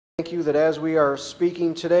Thank you that as we are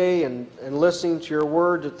speaking today and listening to your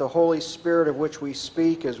word, that the Holy Spirit of which we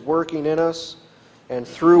speak is working in us and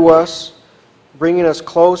through us, bringing us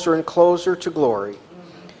closer and closer to glory.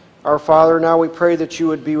 Our Father, now we pray that you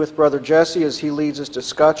would be with Brother Jesse as he leads this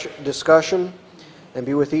discussion, and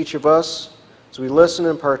be with each of us as we listen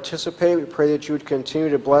and participate. We pray that you would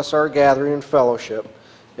continue to bless our gathering and fellowship.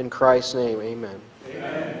 In Christ's name, amen.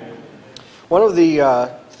 Amen. One of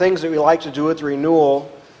the things that we like to do with renewal,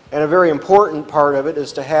 and a very important part of it,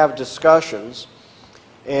 is to have discussions.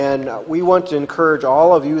 And we want to encourage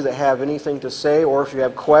all of you that have anything to say, or if you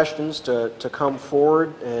have questions, to come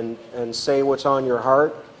forward and say what's on your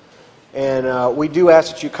heart. And we do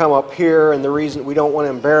ask that you come up here, and the reason we don't want to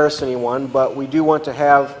embarrass anyone, but we do want to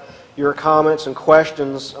have your comments and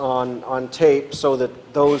questions on tape so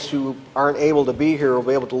that those who aren't able to be here will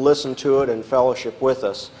be able to listen to it and fellowship with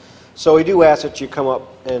us. So we do ask that you come up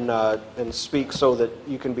and speak so that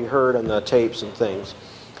you can be heard on the tapes and things.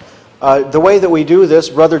 The way that we do this,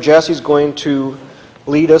 Brother Jesse is going to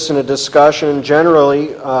lead us in a discussion.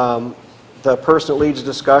 Generally, the person that leads the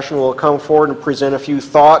discussion will come forward and present a few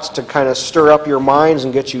thoughts to kind of stir up your minds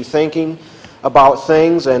and get you thinking about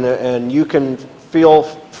things. And you can feel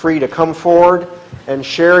free to come forward and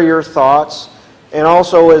share your thoughts. And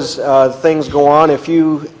also, as things go on, if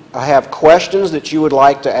you have questions that you would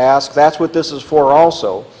like to ask, that's what this is for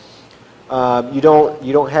also. You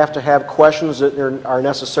don't have to have questions that are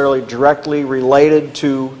necessarily directly related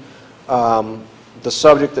to the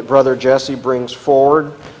subject that Brother Jesse brings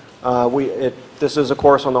forward. This is, of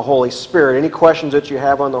course, on the Holy Spirit. Any questions that you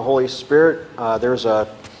have on the Holy Spirit, there's a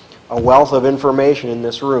wealth of information in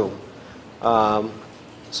this room.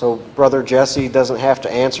 So Brother Jesse doesn't have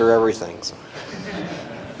to answer everything. So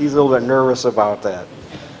he's a little bit nervous about that.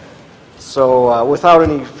 So without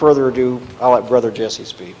any further ado, I'll let Brother Jesse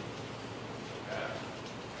speak.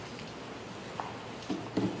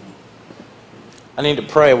 I need to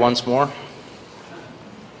pray once more.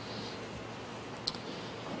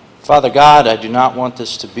 Father God, I do not want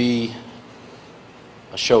this to be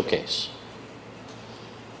a showcase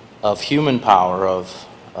of human power,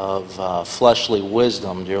 of fleshly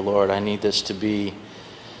wisdom, dear Lord. I need this to be,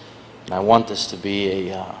 and I want this to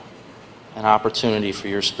be an opportunity for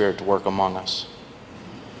your Spirit to work among us.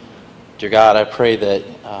 Dear God, I pray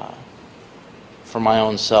that for my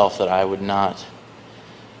own self that I would not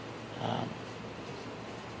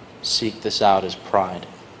seek this out as pride.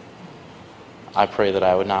 I pray that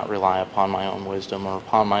I would not rely upon my own wisdom or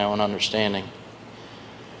upon my own understanding,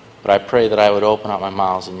 but I pray that I would open up my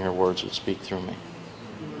mouth and your words would speak through me.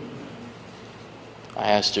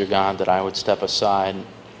 I ask, dear God, that I would step aside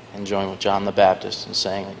and join with John the Baptist in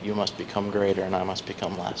saying that you must become greater and I must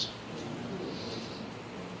become less.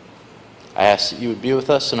 I ask that you would be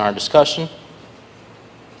with us in our discussion.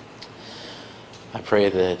 I pray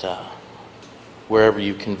that wherever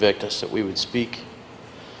you convict us, that we would speak.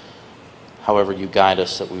 However you guide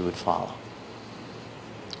us, that we would follow.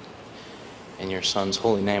 In your Son's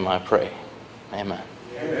holy name I pray. Amen.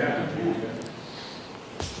 Amen.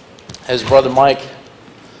 As Brother Mike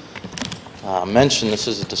mentioned, this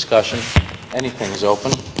is a discussion. Anything is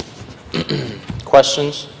open.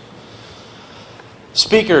 Questions?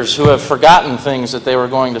 Speakers who have forgotten things that they were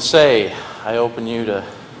going to say, I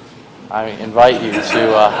invite you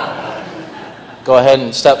to go ahead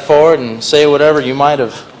and step forward and say whatever you might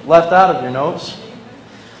have left out of your notes.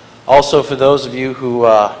 Also, for those of you who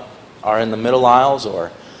are in the middle aisles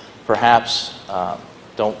or perhaps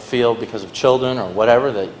don't feel because of children or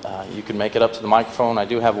whatever that you can make it up to the microphone, I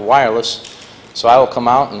do have a wireless, so I will come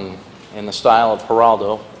out and, in the style of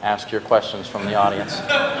Geraldo, ask your questions from the audience.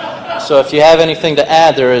 So if you have anything to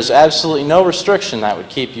add, there is absolutely no restriction that would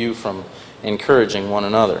keep you from encouraging one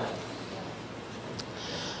another.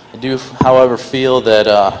 I do, however, feel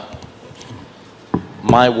that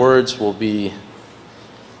my words will be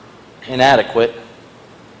inadequate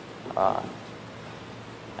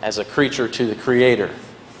as a creature to the Creator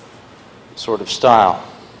sort of style.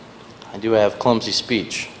 I do have clumsy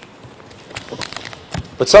speech.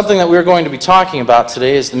 But something that we're going to be talking about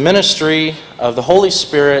today is the ministry of the Holy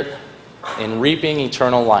Spirit in reaping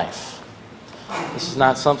eternal life. This is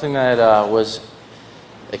not something that was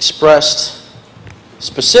expressed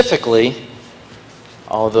specifically,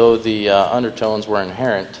 although the undertones were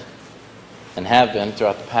inherent and have been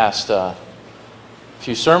throughout the past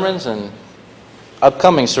few sermons and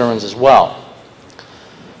upcoming sermons as well.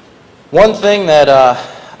 One thing that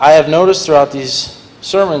I have noticed throughout these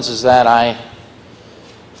sermons is that I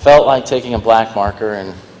felt like taking a black marker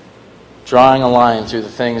and drawing a line through the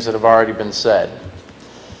things that have already been said.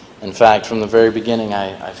 In fact, from the very beginning,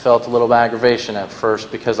 I felt a little aggravation at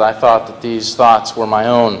first because I thought that these thoughts were my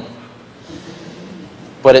own.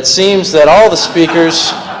 But it seems that all the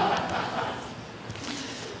speakers,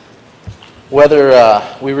 whether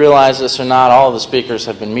we realize this or not, all of the speakers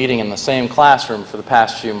have been meeting in the same classroom for the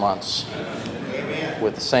past few months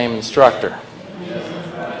with the same instructor.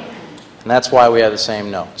 And that's why we have the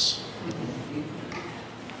same notes.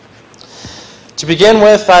 To begin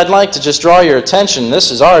with, I'd like to just draw your attention. This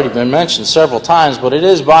has already been mentioned several times, but it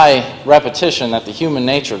is by repetition that the human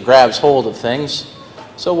nature grabs hold of things.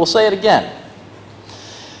 So we'll say it again.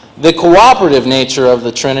 The cooperative nature of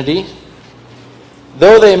the Trinity,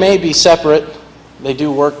 though they may be separate, they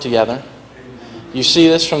do work together. You see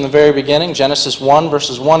this from the very beginning. Genesis 1,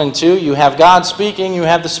 verses 1 and 2. You have God speaking, you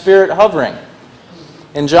have the Spirit hovering.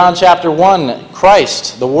 In John chapter 1,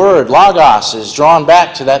 Christ, the Word, Logos, is drawn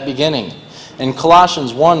back to that beginning. In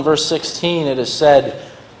Colossians 1, verse 16, it is said,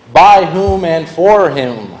 by whom and for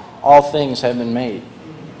whom all things have been made,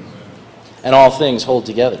 and all things hold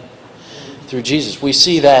together through Jesus. We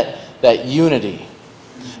see that unity.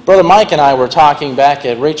 Brother Mike and I were talking back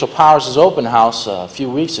at Rachel Powers' open house a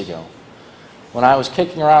few weeks ago when I was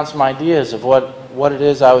kicking around some ideas of what it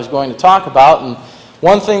is I was going to talk about. And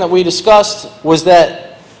one thing that we discussed was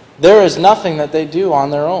that there is nothing that they do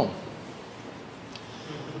on their own.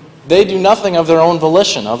 They do nothing of their own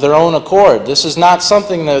volition, of their own accord. This is not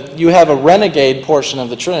something that you have a renegade portion of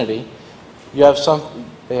the Trinity. You have something,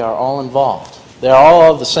 they are all involved. They are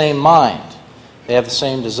all of the same mind. They have the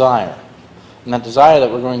same desire. And that desire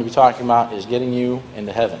that we're going to be talking about is getting you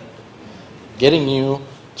into heaven. Getting you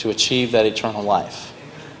to achieve that eternal life.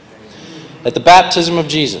 At the baptism of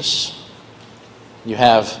Jesus, you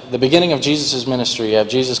have the beginning of Jesus' ministry. You have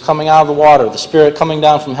Jesus coming out of the water, the Spirit coming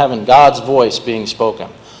down from heaven, God's voice being spoken.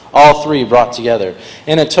 All three brought together.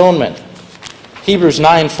 In atonement, Hebrews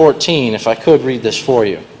 9:14, if I could read this for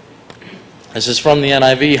you. This is from the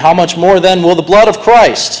NIV. How much more then will the blood of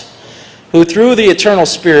Christ, who through the eternal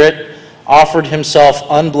Spirit offered himself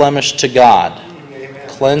unblemished to God,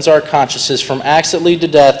 cleanse our consciences from acts that lead to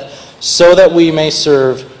death, so that we may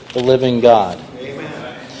serve the living God.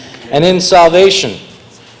 Amen. And in salvation,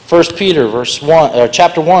 1 Peter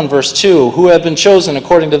chapter 1, verse 2, who have been chosen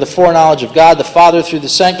according to the foreknowledge of God the Father through the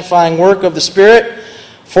sanctifying work of the Spirit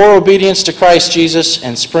for obedience to Christ Jesus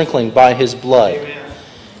and sprinkling by his blood. Amen.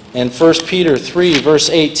 And 1 Peter 3, verse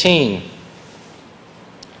 18, it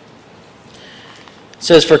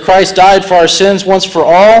says, for Christ died for our sins once for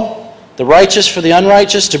all, the righteous for the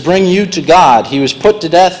unrighteous, to bring you to God. He was put to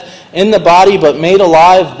death in the body, but made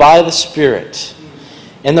alive by the Spirit.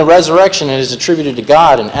 In the resurrection, it is attributed to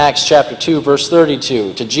God in Acts chapter 2, verse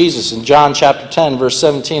 32, to Jesus in John chapter 10, verse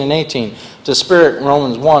 17 and 18, to Spirit in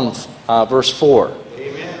Romans 1, verse 4.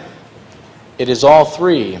 Amen. It is all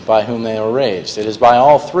three by whom they are raised. It is by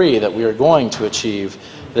all three that we are going to achieve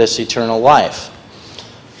this eternal life.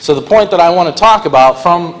 So the point that I want to talk about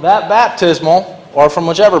from that baptismal, or from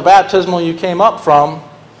whichever baptismal you came up from,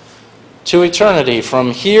 to eternity,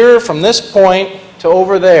 from here, from this point to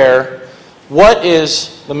over there, what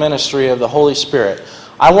is the ministry of the Holy Spirit?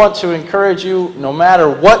 I want to encourage you, no matter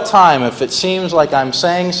what time, if it seems like I'm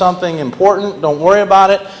saying something important, don't worry about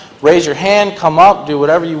it. Raise your hand, come up, do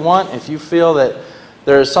whatever you want. If you feel that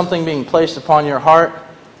there is something being placed upon your heart,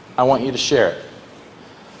 I want you to share it.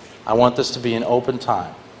 I want this to be an open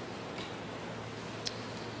time.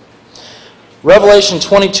 Revelation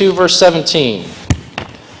 22, verse 17.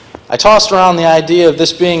 I tossed around the idea of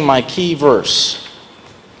this being my key verse,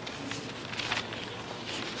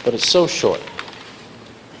 but it's so short,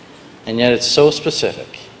 and yet it's so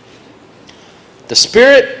specific. The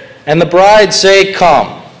Spirit and the bride say,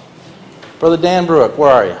 come. Brother Dan Brewick,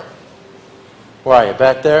 where are you? Where are you?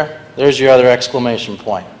 Back there? There's your other exclamation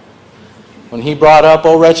point. When he brought up,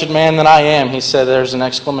 O wretched man that I am, he said there's an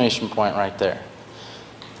exclamation point right there.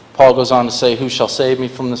 Paul goes on to say, who shall save me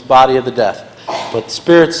from this body of the death? But the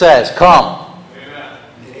Spirit says, come. Amen.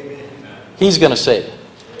 He's going to save you.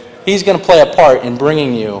 He's going to play a part in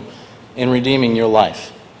bringing you, in redeeming your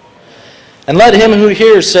life. And let him who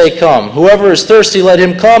hears say, come. Whoever is thirsty, let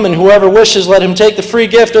him come, and whoever wishes, let him take the free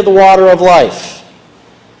gift of the water of life.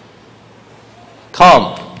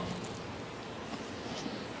 Come.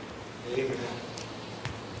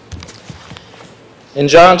 In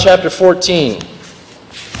John chapter 14,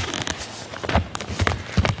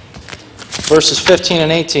 verses 15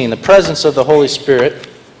 and 18, the presence of the Holy Spirit.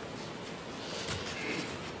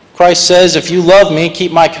 Christ says, if you love me,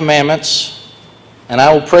 keep my commandments, and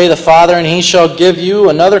I will pray the Father, and he shall give you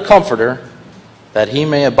another comforter, that he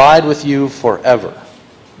may abide with you forever,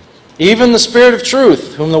 even the Spirit of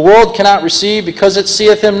truth, whom the world cannot receive, because it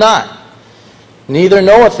seeth him not, neither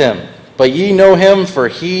knoweth him. But ye know him, for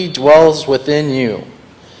he dwells within you,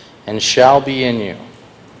 and shall be in you.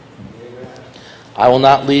 I will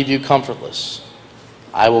not leave you comfortless.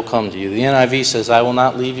 I will come to you. The NIV says, I will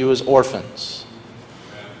not leave you as orphans.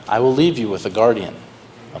 I will leave you with a guardian,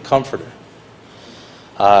 a comforter.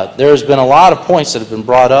 There's been a lot of points that have been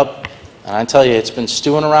brought up, and I tell you, it's been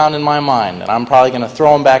stewing around in my mind, and I'm probably going to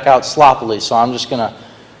throw them back out sloppily, so I'm just going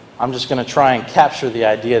to try and capture the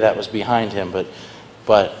idea that was behind him. But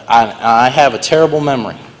I have a terrible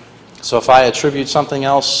memory. So if I attribute something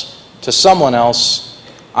else to someone else,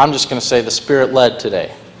 I'm just going to say the Spirit led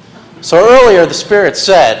today. So earlier the Spirit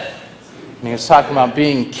said, and he was talking about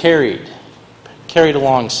being carried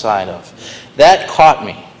alongside of. That caught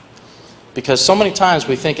me. Because so many times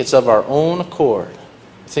we think it's of our own accord.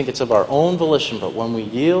 We think it's of our own volition. But when we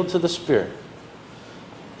yield to the Spirit,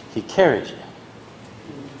 he carries you.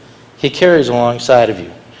 He carries alongside of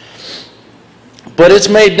you. But it's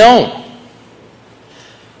made known.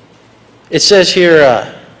 It says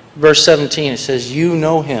here, verse 17, it says, you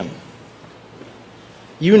know him.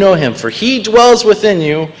 You know him, for he dwells within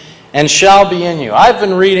you and shall be in you. I've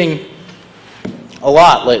been reading a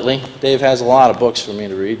lot lately. Dave has a lot of books for me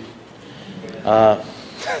to read. But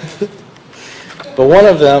one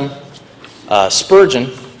of them,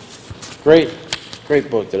 Spurgeon, great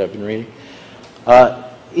book that I've been reading.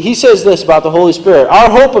 He says this about the Holy Spirit. Our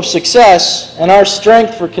hope of success and our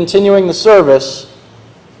strength for continuing the service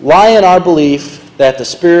lie in our belief that the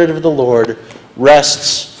Spirit of the Lord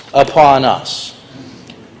rests upon us.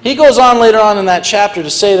 He goes on later on in that chapter to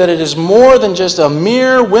say that it is more than just a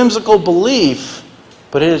mere whimsical belief,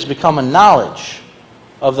 but it has become a knowledge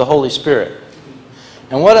of the Holy Spirit.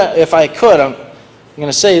 And if I could, I'm going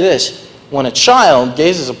to say this. When a child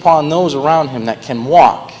gazes upon those around him that can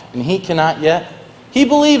walk, and he cannot yet, he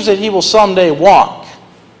believes that he will someday walk.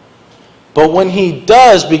 But when he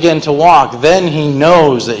does begin to walk, then he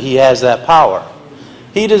knows that he has that power.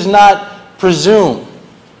 He does not presume.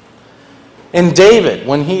 In David,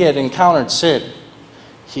 when he had encountered sin,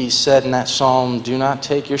 he said in that psalm, do not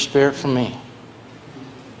take your spirit from me.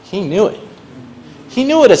 He knew it. He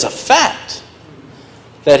knew it as a fact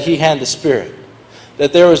that he had the Spirit,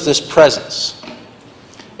 that there was this presence.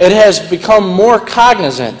 It has become more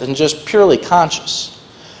cognizant than just purely conscious.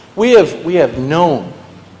 We have known,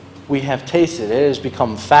 we have tasted, it has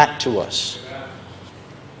become fact to us.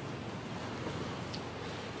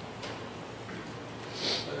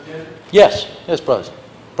 Yes,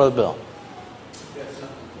 Brother Bill.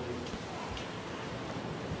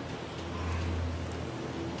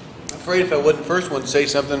 I'm afraid if I wasn't the first one to say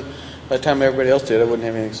something, by the time everybody else did, I wouldn't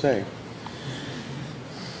have anything to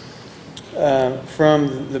say.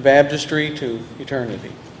 From the baptistry to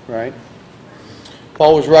eternity, right?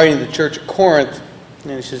 Paul was writing to the church at Corinth,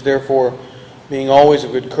 and he says, therefore, being always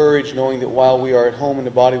of good courage, knowing that while we are at home in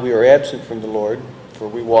the body, we are absent from the Lord, for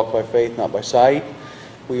we walk by faith, not by sight.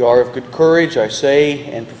 We are of good courage, I say,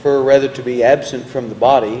 and prefer rather to be absent from the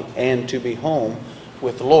body and to be home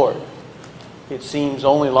with the Lord. It seems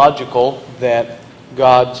only logical that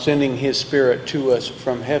God sending His Spirit to us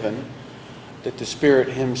from heaven, that the Spirit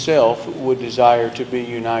Himself would desire to be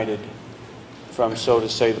united from, so to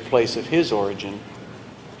say, the place of His origin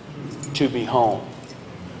to be home.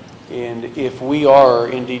 And if we are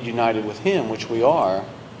indeed united with Him, which we are,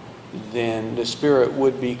 then the Spirit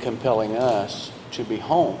would be compelling us to be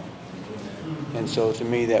home. And so to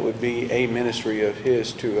me that would be a ministry of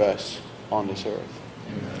His to us on this earth.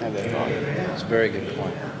 That's a very good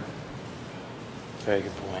point. Very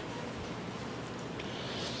good point.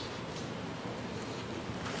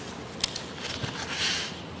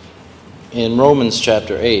 In Romans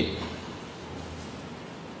chapter 8,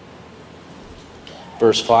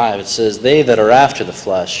 verse 5, it says, they that are after the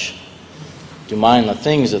flesh do mind the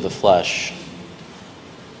things of the flesh,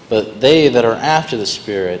 but they that are after the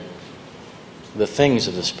Spirit, the things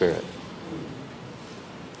of the Spirit.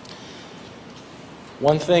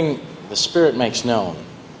 One thing the Spirit makes known,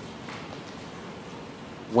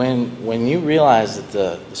 when you realize that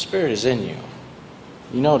the Spirit is in you,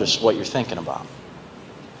 you notice what you're thinking about.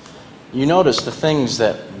 You notice the things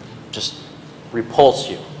that just repulse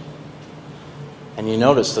you. And you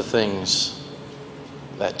notice the things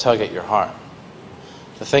that tug at your heart.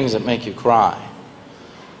 The things that make you cry.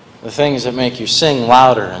 The things that make you sing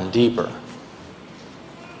louder and deeper.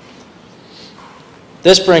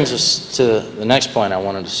 This brings us to the next point I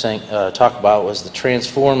wanted to talk about, was the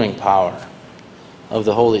transforming power of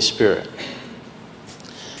the Holy Spirit.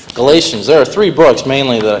 Galatians. There are 3 books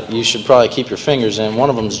mainly that you should probably keep your fingers in. One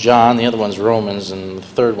of them is John, the other one's Romans, and the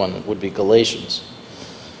third one would be Galatians.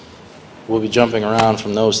 We'll be jumping around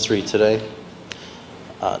from those 3 today.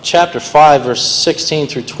 Chapter 5, verse 16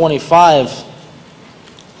 through 25.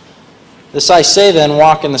 This I say then,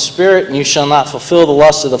 walk in the Spirit, and you shall not fulfill the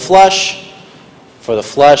lust of the flesh. For the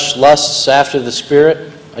flesh lusts after the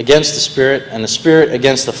Spirit, against the Spirit, and the Spirit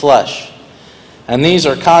against the flesh. And these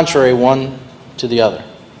are contrary one to the other,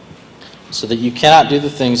 so that you cannot do the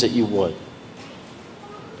things that you would.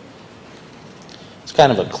 It's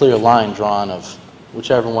kind of a clear line drawn of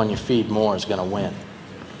whichever one you feed more is going to win.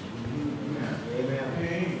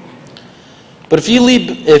 But if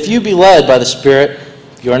you be led by the Spirit,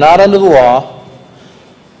 you are not under the law.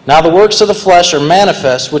 Now the works of the flesh are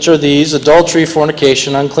manifest, which are these: adultery,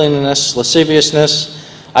 fornication, uncleanness, lasciviousness,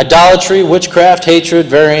 idolatry, witchcraft, hatred,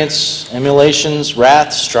 variance, emulations,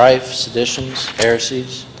 wrath, strife, seditions,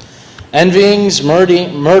 heresies, envyings,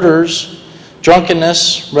 murders,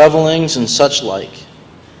 drunkenness, revelings, and such like,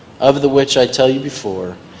 of the which I tell you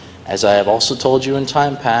before, as I have also told you in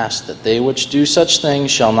time past, that they which do such things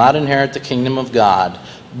shall not inherit the kingdom of God.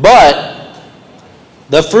 But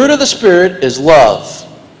the fruit of the Spirit is love,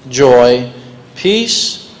 joy,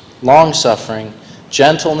 peace, long-suffering,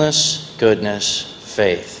 gentleness, goodness,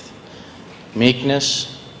 faith,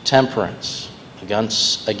 meekness, temperance.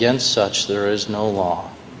 Against such there is no law.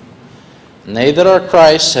 And they that are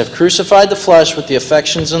Christ's have crucified the flesh with the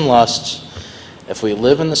affections and lusts. If we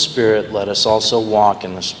live in the Spirit, let us also walk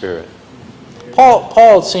in the Spirit.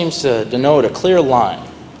 Paul seems to denote a clear line,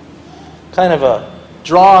 kind of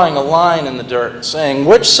drawing a line in the dirt and saying,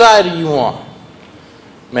 which side are you on?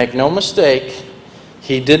 Make no mistake,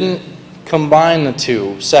 he didn't combine the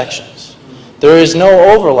 2 sections. There is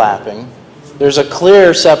no overlapping. There's a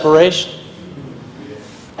clear separation.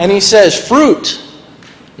 And he says fruit,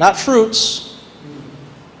 not fruits.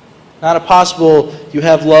 Not a possible, you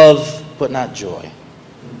have love but not joy.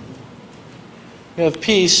 You have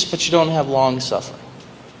peace, but you don't have long suffering.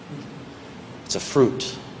 It's a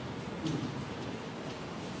fruit.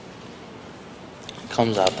 It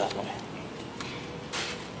comes out that way.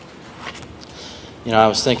 You know, I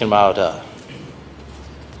was thinking about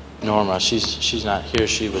Norma. She's not here.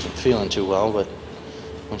 She wasn't feeling too well, but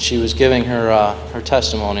when she was giving her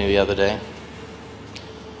testimony the other day,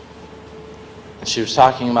 and she was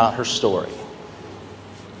talking about her story,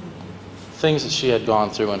 things that she had gone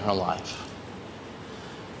through in her life.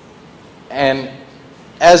 And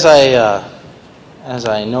as I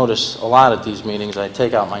notice a lot at these meetings, I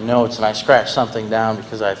take out my notes and I scratch something down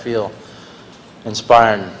because I feel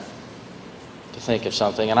inspired to think of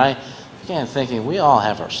something. And I began thinking, we all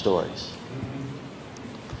have our stories.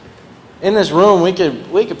 In this room, we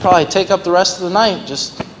could probably take up the rest of the night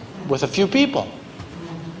just with a few people.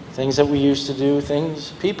 Things that we used to do,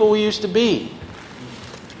 people we used to be.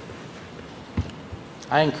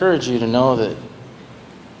 I encourage you to know that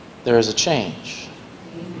there is a change.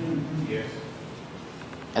 Yes.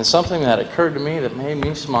 And something that occurred to me that made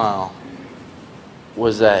me smile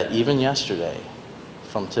was that even yesterday,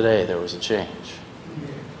 from today, there was a change.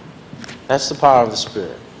 That's the power of the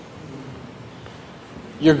Spirit.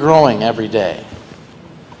 You're growing every day.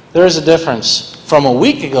 There is a difference from a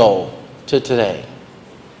week ago to today.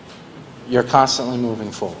 You're constantly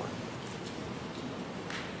moving forward.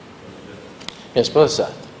 Yes, Brother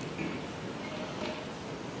Seth.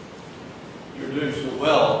 You're doing so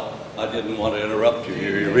well, I didn't want to interrupt you.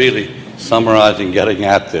 You're really summarizing, getting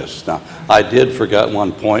at this. Now, I did forget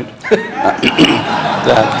one point.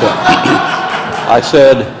 I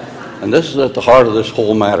said, and this is at the heart of this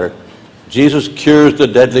whole matter, Jesus cures the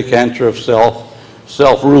deadly cancer of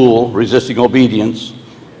self-rule, resisting obedience,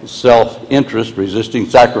 self-interest, resisting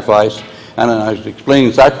sacrifice, and I was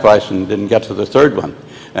explaining sacrifice and didn't get to the third one.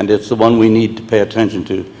 And it's the one we need to pay attention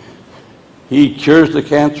to. He cures the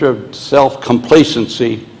cancer of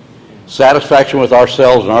self-complacency, satisfaction with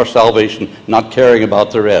ourselves and our salvation, not caring about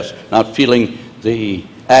the rest, not feeling the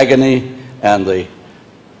agony and the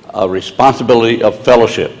responsibility of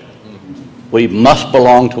fellowship. We must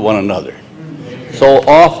belong to one another. So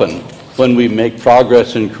often, when we make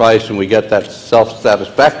progress in Christ and we get that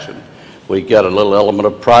self-satisfaction, we get a little element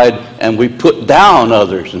of pride and we put down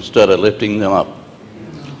others instead of lifting them up.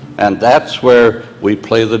 And that's where we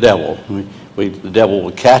play the devil. The devil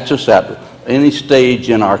will catch us at any stage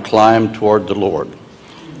in our climb toward the Lord.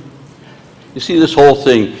 You see, this whole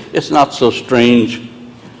thing, it's not so strange.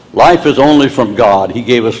 Life is only from God. He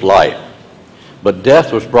gave us life. But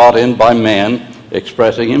death was brought in by man,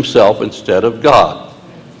 expressing himself instead of God.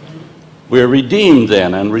 We are redeemed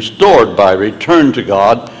then and restored by return to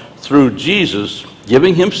God through Jesus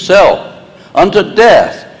giving himself unto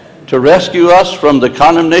death to rescue us from the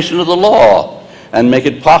condemnation of the law and make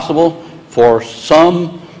it possible for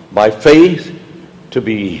some by faith to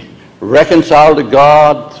be reconciled to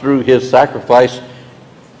God through his sacrifice,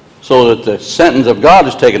 so that the sentence of God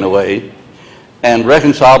is taken away, and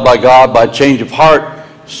reconciled by God by change of heart,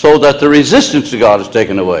 so that the resistance to God is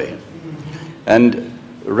taken away. And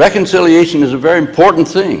reconciliation is a very important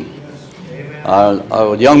thing.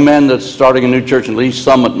 A young man that's starting a new church in Lee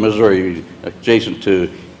Summit, Missouri, adjacent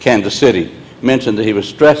to Kansas City, mentioned that he was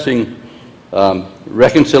stressing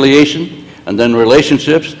reconciliation, and then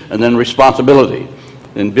relationships, and then responsibility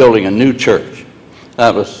in building a new church.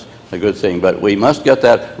 That was a good thing, but we must get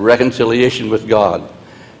that reconciliation with God.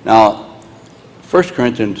 Now, 1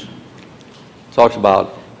 Corinthians talks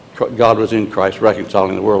about God was in Christ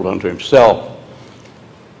reconciling the world unto himself.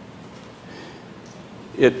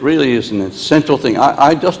 It really is an essential thing.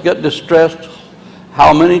 I just get distressed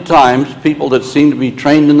how many times people that seem to be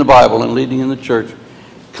trained in the Bible and leading in the church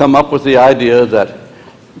come up with the idea that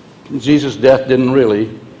Jesus' death didn't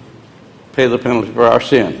really pay the penalty for our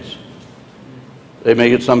sins. They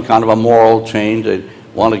make it some kind of a moral change. They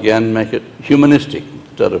want again make it humanistic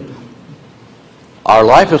instead of. Our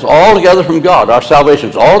life is altogether from God. Our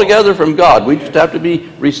salvation is altogether from God. We just have to be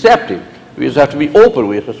receptive. We just have to be open.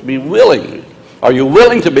 We have to be willing. Are you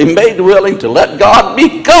willing to be made willing to let God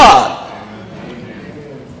be God?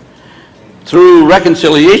 Through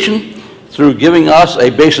reconciliation, through giving us a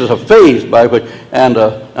basis of faith by which, and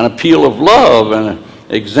an appeal of love and an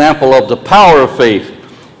example of the power of faith,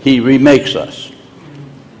 he remakes us.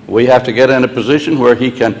 We have to get in a position where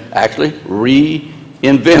he can actually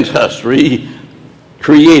reinvent us,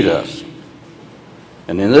 recreate us.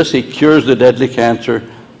 And in this, he cures the deadly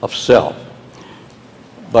cancer of self.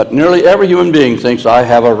 But nearly every human being thinks, I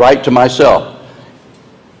have a right to myself.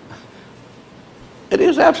 It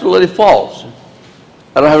is absolutely false.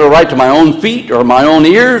 I don't have a right to my own feet or my own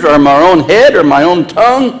ears or my own head or my own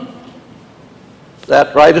tongue.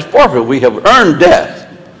 That right is forfeit. We have earned death.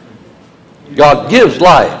 God gives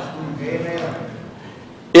life. Amen.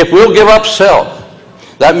 If we'll give up self,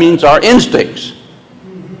 that means our instincts.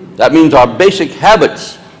 That means our basic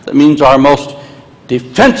habits. That means our most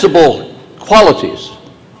defensible qualities.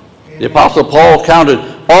 The Apostle Paul counted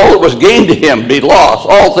all that was gained to him be lost,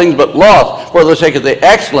 all things but lost, for the sake of the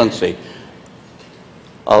excellency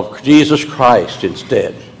of Jesus Christ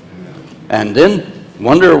instead. And then,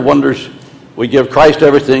 wonder of wonders, we give Christ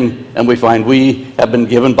everything, and we find we have been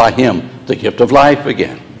given by him the gift of life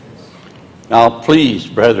again. Now, please,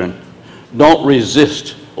 brethren, don't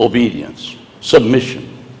resist obedience,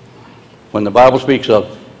 submission. When the Bible speaks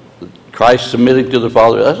of Christ submitting to the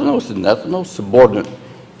Father, that's no subordinate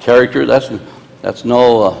character. That's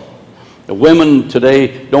no. The women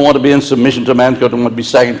today don't want to be in submission to man because they want to be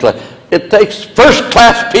second class. It takes first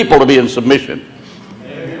class people to be in submission.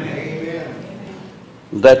 Amen.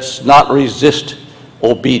 Let's not resist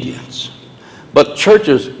obedience. But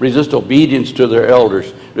churches resist obedience to their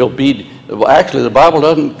elders. Actually, the Bible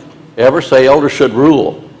doesn't ever say elders should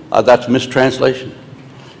rule. That's mistranslation.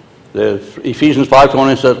 Ephesians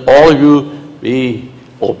 5:20 says, all of you be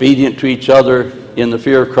obedient to each other in the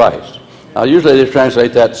fear of Christ. Now, usually they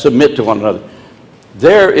translate that submit to one another.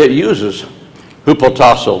 There it uses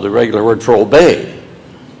hupotasso, the regular word for obey.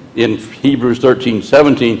 In Hebrews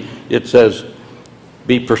 13:17, it says,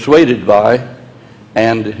 be persuaded by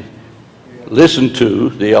and listen to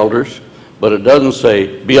the elders, but it doesn't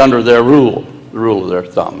say be under their rule, the rule of their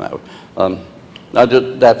thumb. Now,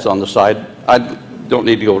 that's on the side. I don't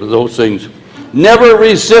need to go to those things. Never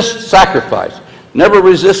resist sacrifice. Never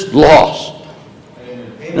resist loss.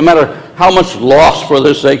 No matter how much loss for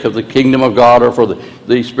the sake of the kingdom of God or for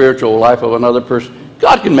the spiritual life of another person,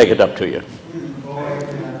 God can make it up to you.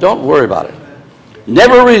 Don't worry about it.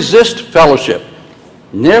 Never resist fellowship.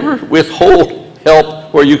 Never withhold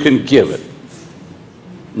help where you can give it.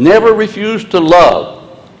 Never refuse to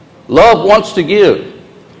love. Love wants to give.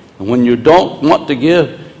 And when you don't want to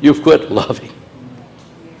give, you've quit loving.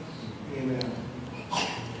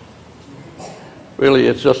 Really,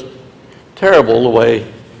 it's just terrible the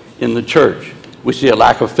way in the church we see a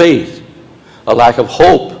lack of faith, a lack of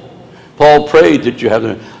hope. Paul prayed that you have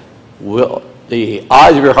the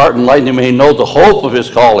eyes of your heart enlightened, you may know the hope of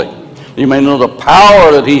his calling. You may know the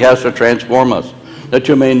power that he has to transform us, that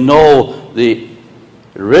you may know the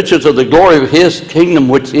riches of the glory of his kingdom,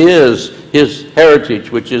 which is his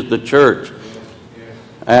heritage, which is the church.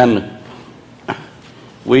 And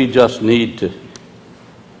we just need to,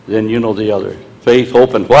 then you know the other. Faith,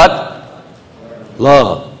 hope, and what?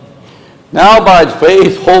 Love. Now by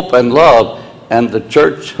faith, hope, and love, And the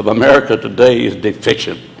Church of America today is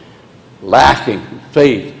deficient, lacking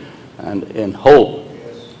faith and in hope.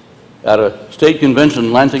 At a state convention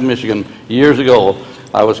in Lansing, Michigan, years ago,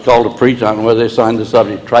 I was called to preach on whether they signed the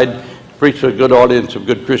subject. Tried to preach to a good audience of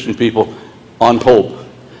good Christian people on hope.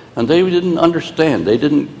 And they didn't understand. They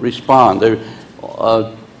didn't respond. The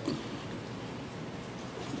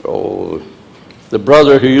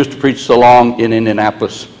brother who used to preach so long in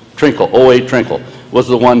Indianapolis, Trinkle, O.A. Trinkle, was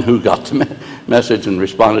the one who got the message and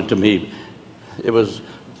responded to me. It was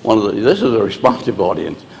one of the, this is a responsive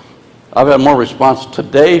audience. I've had more response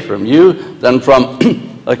today from you than from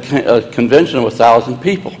a convention of 1,000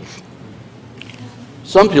 people.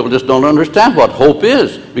 Some people just don't understand what hope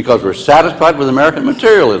is because we're satisfied with American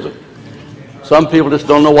materialism. Some people just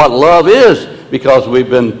don't know what love is because we've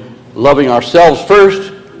been loving ourselves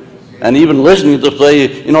first and even listening to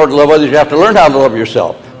say, in order to love others, you have to learn how to love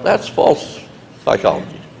yourself. That's false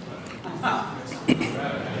psychology.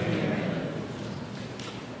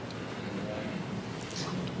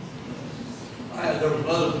 There was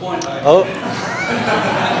another point.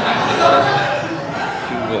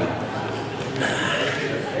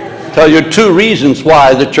 Tell you 2 reasons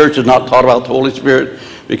why the church is not taught about the Holy Spirit,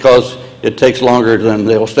 because it takes longer than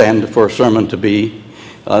they'll stand for a sermon to be.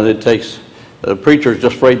 It takes the preacher is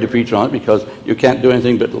just afraid to preach on it because you can't do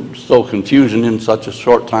anything but sow confusion in such a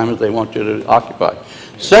short time as they want you to occupy.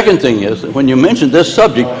 Second thing is that when you mention this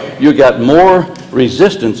subject, you got more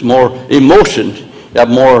resistance, more emotion, you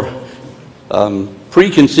have more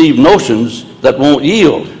preconceived notions that won't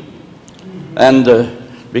yield. And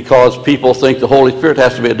because people think the Holy Spirit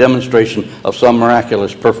has to be a demonstration of some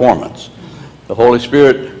miraculous performance. The Holy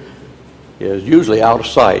Spirit is usually out of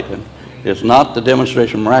sight, and it's not the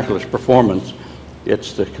demonstration of miraculous performance,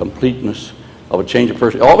 it's the completeness of a change of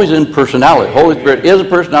person. Always in personality. Holy Spirit is a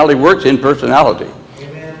personality, works in personality.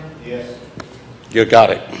 Amen. Yes. You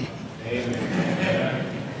got it. Amen.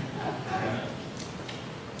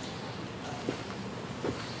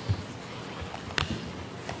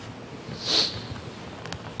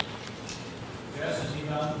 Yes, is he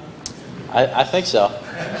done? I think so.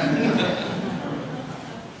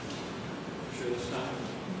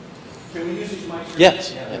 Can we use these mics?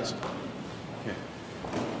 Yes. Yes.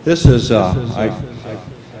 This is, I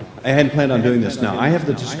hadn't planned on doing this now. I have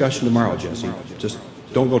the discussion tomorrow, Jesse. Just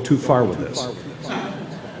don't go too far with this.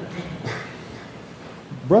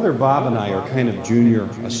 Brother Bob and I are kind of junior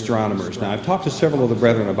astronomers. Now, I've talked to several of the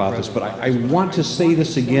brethren about this, but I want to say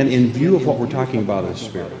this again in view of what we're talking about in the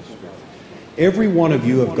Spirit. Every one of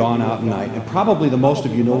you have gone out at night, and probably the most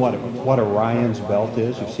of you know what Orion's belt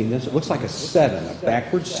is. You've seen this? It looks like a 7, a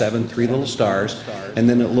backward 7, 3 little stars, and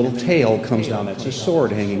then a little tail comes down. That's a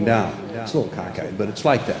sword hanging down. It's a little cockeyed, but it's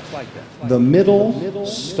like that. The middle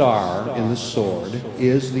star in the sword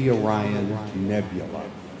is the Orion Nebula.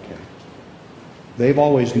 Okay. They've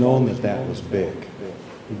always known that that was big.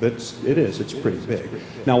 But it is, it's pretty big.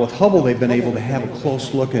 Now with Hubble, they've been able to have a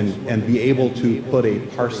close look and be able to put a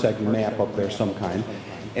parsec map up there some kind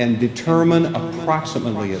and determine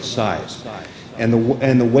approximately its size. And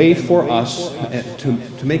the way for us to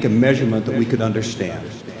make a measurement that we could understand.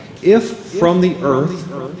 If from the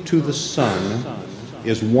Earth to the Sun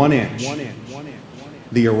is 1 inch,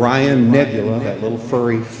 the Orion Nebula, that little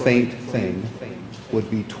furry, faint thing, would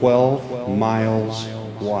be 12 miles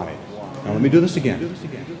wide. Now let me do this again.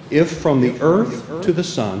 If from the Earth to the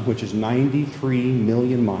Sun, which is 93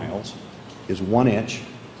 million miles, is 1 inch,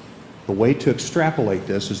 the way to extrapolate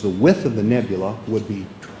this is the width of the nebula would be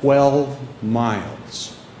 12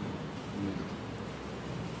 miles.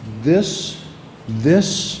 This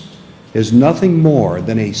is nothing more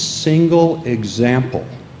than a single example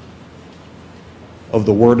of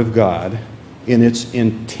the Word of God in its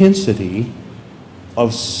intensity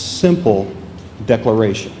of simple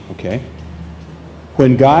declaration, okay?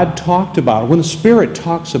 When God talked about, when the Spirit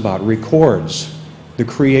talks about, records the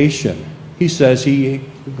creation, He says He,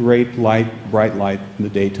 great light, bright light in the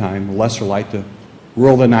daytime, lesser light to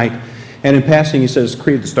rule the night, and in passing He says,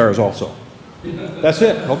 created the stars also. That's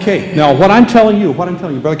it, okay. Now what I'm telling you,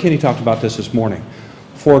 Brother Kenny talked about this morning.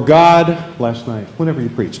 For God, last night, whenever you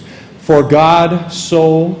preached, for God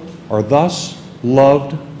so, or thus,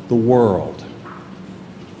 loved the world.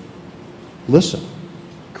 Listen,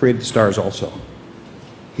 created the stars also.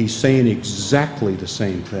 He's saying exactly the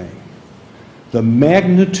same thing. The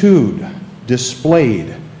magnitude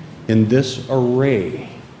displayed in this array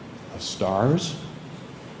of stars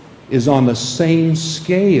is on the same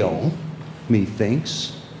scale,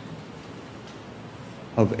 methinks,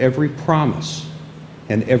 of every promise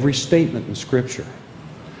and every statement in Scripture.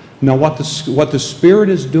 Now, what the Spirit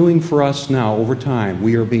is doing for us now over time,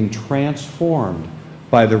 we are being transformed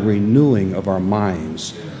by the renewing of our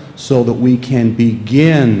minds so that we can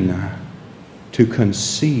begin to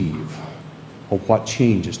conceive of what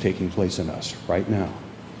change is taking place in us right now.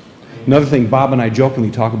 Another thing, Bob and I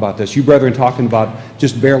jokingly talk about this. You brethren talking about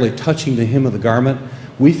just barely touching the hem of the garment.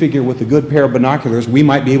 We figure with a good pair of binoculars, we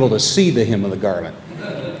might be able to see the hem of the garment.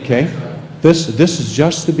 Okay? This is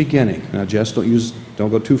just the beginning. Now, Jess, don't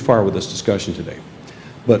go too far with this discussion today,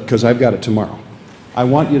 but because I've got it tomorrow. I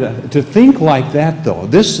want you to think like that, though.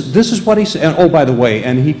 This is what he said. And, oh, by the way,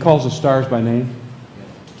 and he calls the stars by name?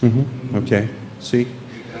 Mm-hmm. Okay. See?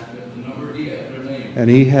 And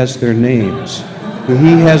he has their names.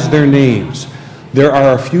 He has their names. There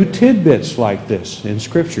are a few tidbits like this in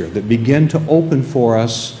Scripture that begin to open for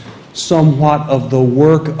us somewhat of the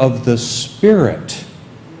work of the Spirit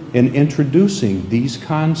in introducing these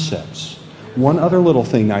concepts. One other little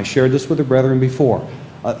thing, I shared this with the brethren before.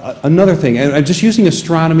 Another thing, and I'm just using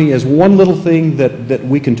astronomy as one little thing that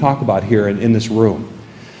we can talk about here in this room.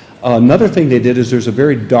 Another thing they did is there's a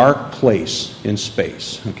very dark place in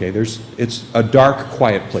space. Okay, it's a dark,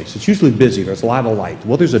 quiet place. It's usually busy. There's a lot of light.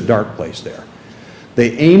 Well, there's a dark place there.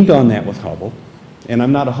 They aimed on that with Hubble, and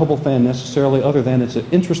I'm not a Hubble fan necessarily, other than it's an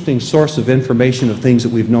interesting source of information of things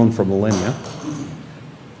that we've known for millennia.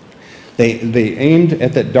 They aimed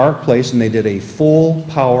at that dark place, and they did a full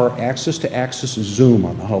power axis-to-axis zoom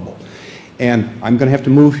on the Hubble. And I'm going to have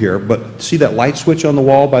to move here, but see that light switch on the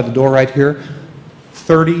wall by the door right here?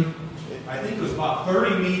 I think it was about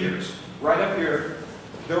 30 meters right up here.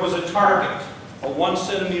 There was a target, a 1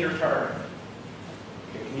 centimeter target.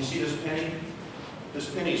 Okay, can you see this penny? This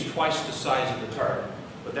penny is twice the size of the target,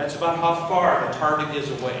 but that's about how far the target is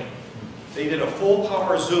away. They did a full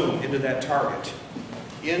power zoom into that target.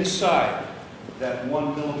 Inside that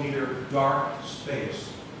 1 millimeter dark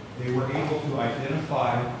space, they were able to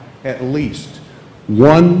identify at least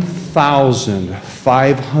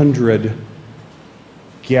 1,500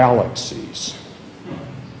 galaxies.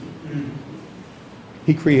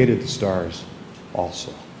 He created the stars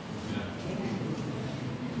also.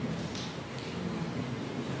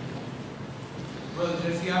 Brother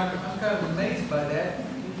Jesse, I'm kind of amazed by that.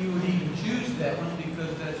 You would even choose that one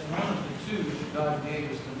because that's one of the two that God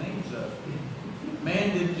gave us the names of.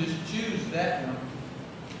 Man didn't just choose that one.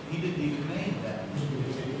 He didn't even name that one.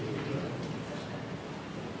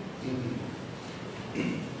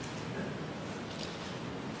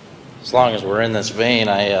 As long as we're in this vein,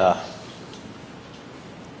 I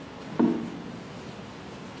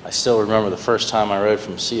still remember the first time I read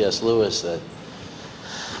from C.S. Lewis that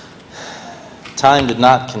time did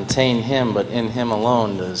not contain him, but in him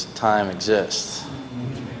alone does time exist.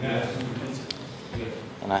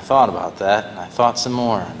 And I thought about that, and I thought some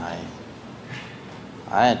more, and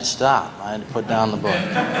I had to stop. I had to put down the book.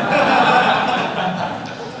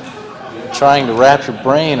 Trying to wrap your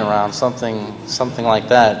brain around something like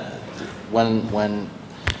that. When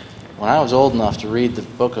I was old enough to read the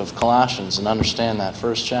book of Colossians and understand that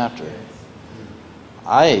first chapter,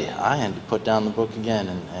 I had to put down the book again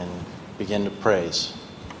and begin to praise.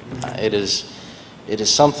 It is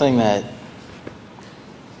something that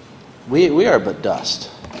we are but dust.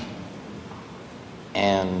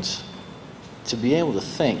 And to be able to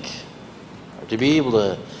think, or to be able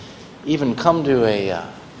to even come to a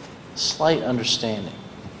slight understanding,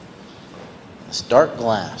 this dark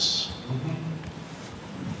glass,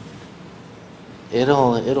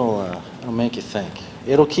 it'll make you think.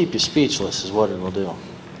 It'll keep you speechless is what it will do.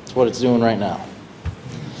 It's what it's doing right now.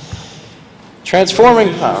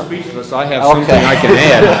 Transforming power. Speechless. I have something I can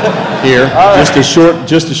add here. Right.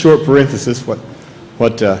 Just a short parenthesis. What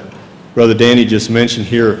Brother Danny just mentioned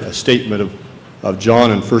here, a statement of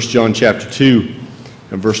John in 1 John chapter 2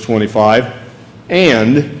 and verse 25.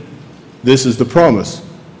 And this is the promise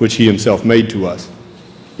which he himself made to us,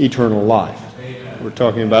 eternal life. We're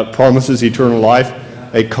talking about promises, eternal life,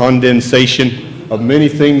 a condensation of many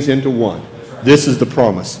things into one. This is the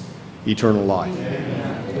promise, eternal life.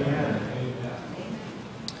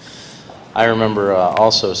 I remember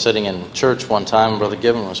also sitting in church one time, Brother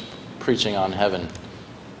Gibbon was preaching on heaven,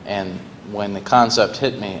 and when the concept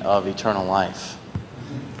hit me of eternal life,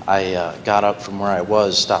 I got up from where I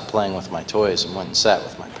was, stopped playing with my toys, and went and sat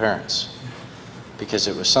with my parents, because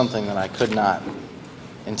it was something that I could not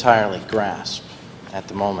entirely grasp at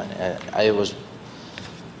the moment. It was,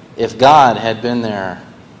 if God had been there,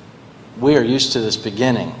 we are used to this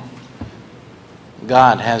beginning.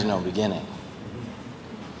 God has no beginning.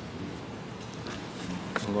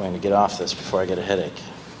 I'm going to get off this before I get a headache.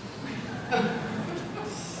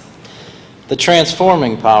 The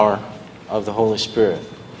transforming power of the Holy Spirit.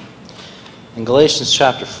 In Galatians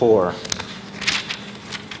chapter 4,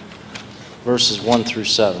 verses 1 through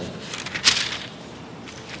 7.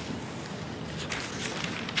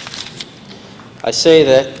 I say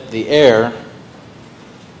that the heir,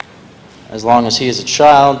 as long as he is a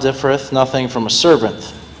child, differeth nothing from a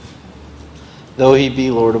servant, though he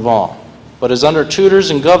be Lord of all, but is under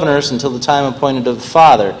tutors and governors until the time appointed of the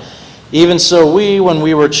Father. Even so we, when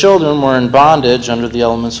we were children, were in bondage under the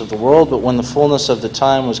elements of the world, but when the fullness of the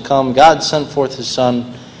time was come, God sent forth his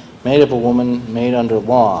Son, made of a woman, made under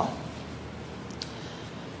law,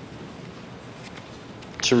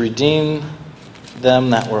 to redeem them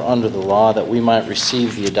that were under the law, that we might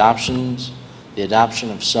receive the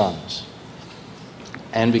adoption of sons.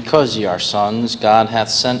 And because ye are sons, God hath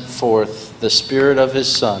sent forth the Spirit of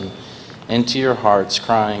his Son into your hearts,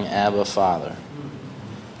 crying, Abba, Father.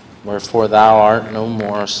 Wherefore thou art no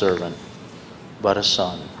more a servant, but a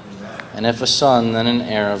son. And if a son, then an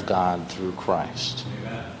heir of God through Christ.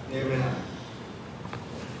 Amen.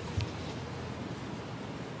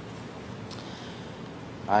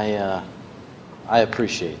 I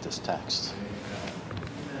appreciate this text.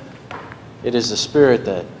 It is the Spirit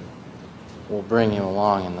that will bring you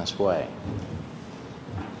along in this way.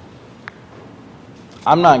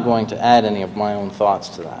 I'm not going to add any of my own thoughts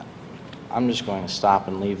to that. I'm just going to stop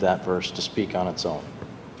and leave that verse to speak on its own.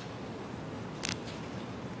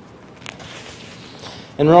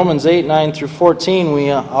 In Romans 8, 9 through 14,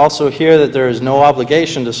 we also hear that there is no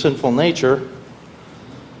obligation to sinful nature,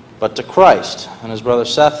 but to Christ. And as Brother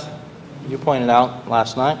Seth, you pointed out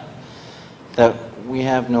last night, that we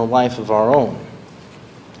have no life of our own.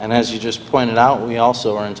 And as you just pointed out, we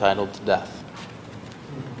also are entitled to death.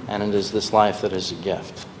 And it is this life that is a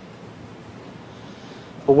gift.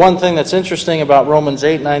 But one thing that's interesting about Romans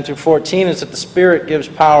 8, 9 through 14 is that the Spirit gives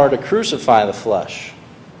power to crucify the flesh.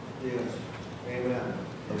 Yes. Amen.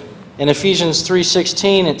 In Ephesians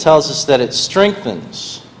 3:16, it tells us that it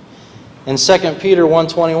strengthens. In 2 Peter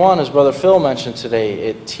 1:21, as Brother Phil mentioned today,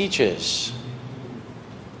 it teaches.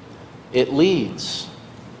 It leads.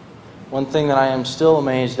 One thing that I am still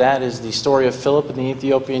amazed at is the story of Philip and the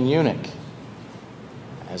Ethiopian eunuch,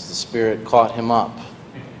 as the Spirit caught him up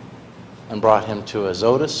and brought him to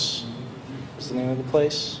Azotus. What's the name of the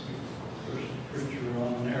place? First preacher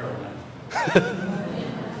on an airline.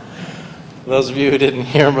 Those of you who didn't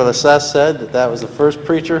hear, Brother Seth said that was the first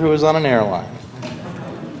preacher who was on an airline.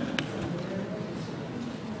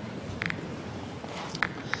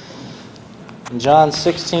 In John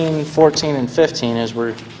 16, 14, and 15, as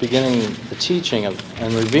we're beginning the teaching of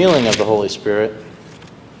and revealing of the Holy Spirit,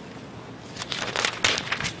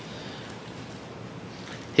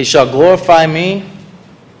 he shall glorify me,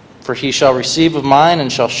 for he shall receive of mine and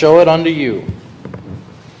shall show it unto you.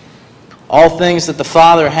 All things that the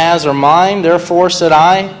Father has are mine, therefore said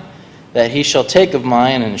I, that he shall take of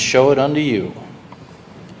mine and show it unto you.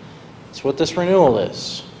 That's what this renewal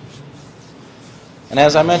is. And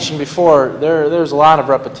as I mentioned before, there's a lot of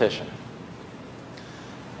repetition.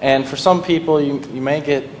 And for some people, you may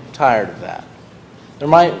get tired of that. There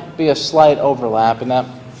might be a slight overlap, and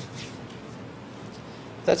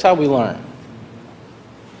that's how we learn.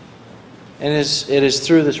 And it is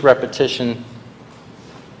through this repetition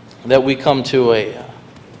that we come to a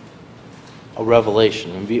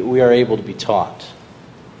revelation, and we are able to be taught.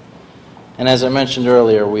 And as I mentioned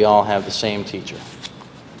earlier, we all have the same teacher.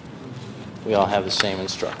 We all have the same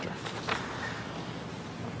instructor.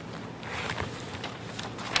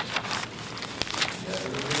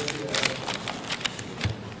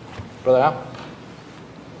 Brother Al?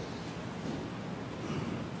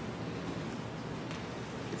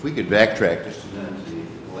 If we could backtrack just a minute to the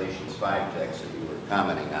Galatians 5 text that you were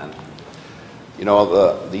commenting on. You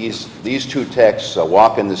know, these two texts,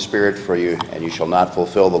 walk in the Spirit for you, and you shall not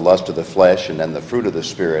fulfill the lust of the flesh, and then the fruit of the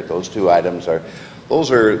Spirit. Those two items are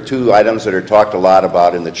two items that are talked a lot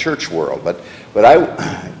about in the church world. But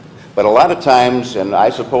a lot of times, and I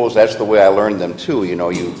suppose that's the way I learned them too, you know,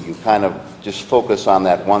 you kind of just focus on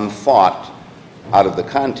that one thought out of the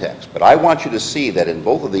context. But I want you to see that in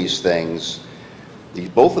both of these things,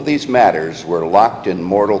 both of these matters were locked in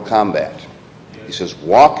mortal combat. He says,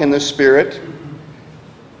 walk in the Spirit,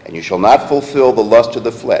 and you shall not fulfill the lust of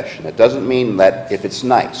the flesh. And it doesn't mean that if it's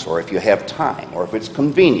nice, or if you have time, or if it's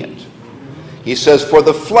convenient. He says, for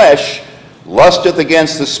the flesh lusteth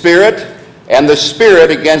against the Spirit, and the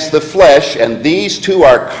Spirit against the flesh, and these two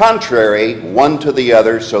are contrary one to the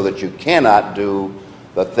other, so that you cannot do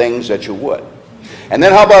the things that you would. And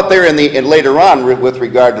then how about there in later on with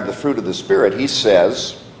regard to the fruit of the Spirit, he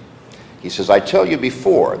says, I tell you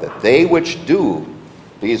before that they which do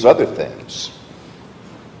these other things,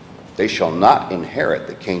 they shall not inherit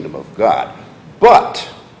the kingdom of God. But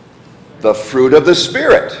the fruit of the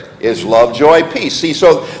Spirit is love, joy, peace. See,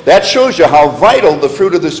 so that shows you how vital the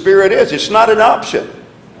fruit of the Spirit is. It's not an option.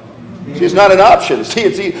 See, it's not an option.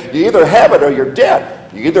 See, you either have it or you're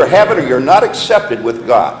dead. You either have it or you're not accepted with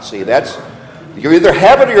God. See, you either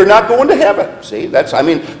have it or you're not going to heaven. See, that's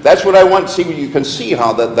what I want to see. You can see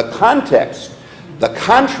how the context, the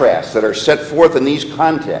contrasts that are set forth in these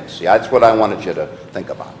contexts. See, that's what I wanted you to think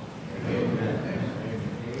about.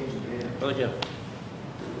 Brother Jim.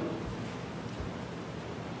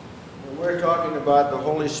 We're talking about the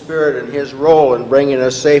Holy Spirit and His role in bringing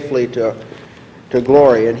us safely to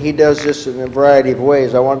glory. And He does this in a variety of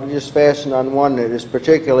ways. I want to just fasten on one that is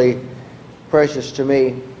particularly precious to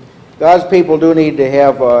me. God's people do need to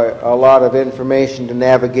have a lot of information to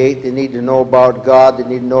navigate. They need to know about God. They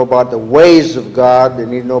need to know about the ways of God. They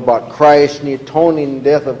need to know about Christ and the atoning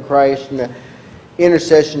death of Christ and the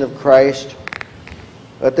intercession of Christ.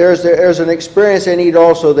 But there's an experience they need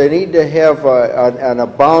also. They need to have an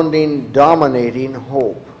abounding, dominating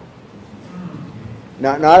hope.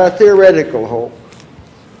 Not a theoretical hope.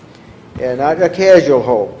 And not a casual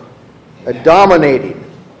hope. A dominating.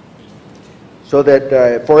 So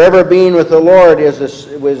that forever being with the Lord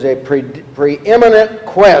was a preeminent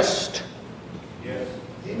quest.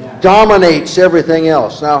 Dominates everything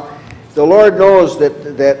else. Now, the Lord knows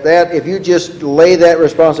that if you just lay that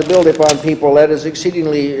responsibility upon people, that is an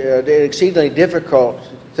exceedingly difficult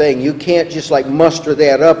thing. You can't just like muster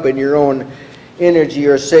that up in your own energy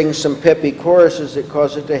or sing some peppy choruses that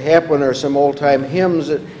cause it to happen or some old-time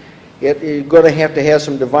hymns. You're going to have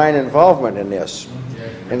some divine involvement in this.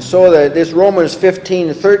 And so this Romans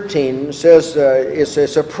 15:13 says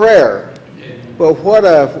it's a prayer. But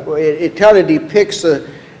it kind of depicts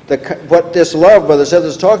what this love Brother Seth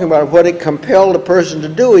is talking about, what it compelled a person to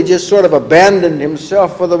do. He just sort of abandoned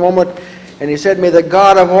himself for the moment, and he said, "May the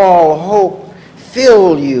God of all hope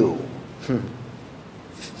fill you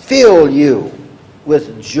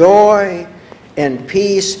with joy and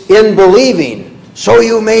peace in believing, so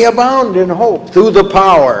you may abound in hope through the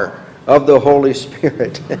power of the Holy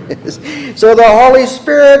Spirit." So the Holy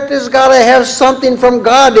Spirit has got to have something from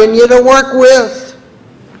God in you to work with.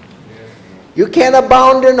 You can't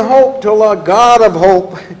abound in hope till the God of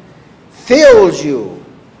hope fills you.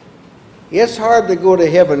 It's hard to go to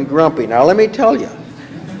heaven grumpy. Now let me tell you.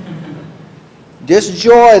 This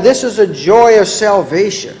is a joy of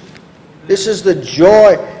salvation. This is the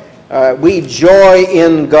joy. We joy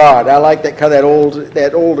in God. I like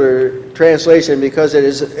that older translation because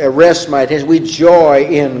it arrests my attention. We joy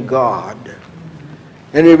in God.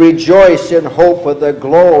 And we rejoice in hope of the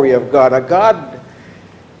glory of God.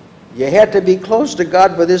 You had to be close to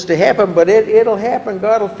God for this to happen, but it'll happen.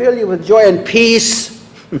 God will fill you with joy and peace.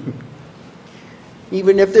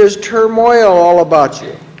 Even if there's turmoil all about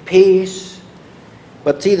you. Peace.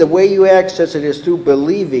 But see, the way you access it is through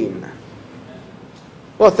believing.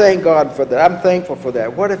 Well, thank God for that. I'm thankful for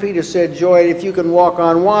that. What if He just said, "Joy, if you can walk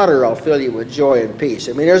on water, I'll fill you with joy and peace."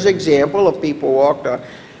 I mean, there's an example of people walked on,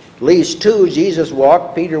 at least two. Jesus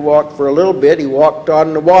walked. Peter walked for a little bit. He walked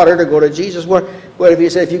on the water to go to Jesus. What if He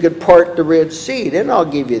said, "If you could part the Red Sea, then I'll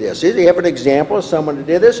give you this"? You have an example of someone that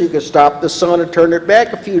did this. You could stop the sun and turn it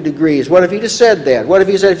back a few degrees. What if He just said that? What if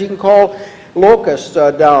He said, "If you can call locusts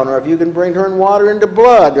down, or if you can turn water into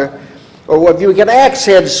blood, or if you can axe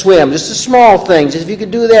head swim," just the small things. If you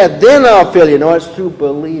could do that, then I'll fill you. No, it's through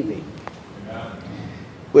believing,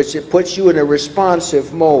 which it puts you in a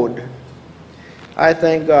responsive mode. I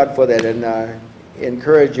thank God for that, and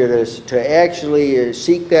encourage you to actually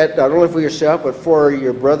seek that not only for yourself but for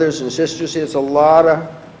your brothers and sisters. There's a lot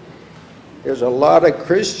of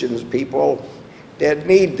Christians, people, that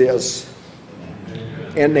need this,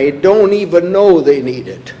 and they don't even know they need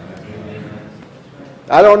it.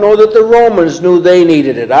 I don't know that the Romans knew they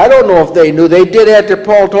needed it. I don't know if they knew. They did after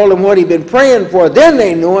Paul told them what he'd been praying for. Then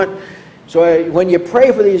they knew it. So when you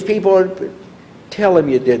pray for these people, tell them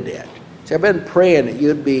you did that. So I've been praying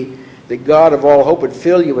that God of all hope would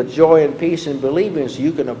fill you with joy and peace and believing, so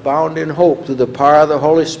you can abound in hope through the power of the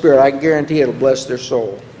Holy Spirit. I guarantee it'll bless their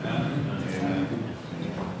soul.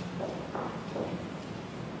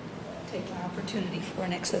 Take my opportunity for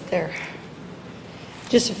an exit there.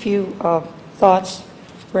 Just a few thoughts,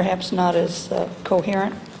 perhaps not as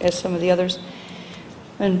coherent as some of the others.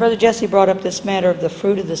 And Brother Jesse brought up this matter of the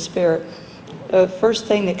fruit of the Spirit. First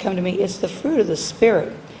thing that come to me is the fruit of the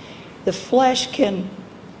Spirit. The flesh can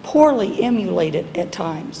poorly emulate it at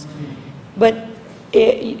times, but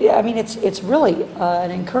it's really an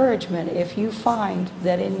encouragement if you find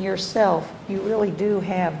that in yourself you really do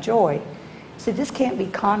have joy. See, this can't be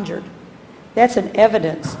conjured. That's an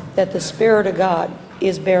evidence that the Spirit of God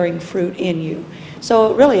is bearing fruit in you.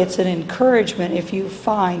 So really it's an encouragement if you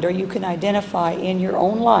find or you can identify in your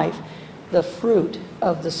own life the fruit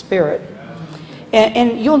of the Spirit.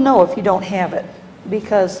 And you'll know if you don't have it,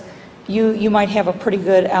 because you might have a pretty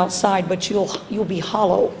good outside, but you'll be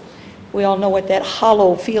hollow. We all know what that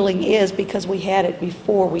hollow feeling is because we had it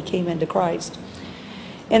before we came into Christ.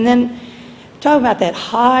 And then talking about that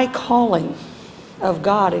high calling of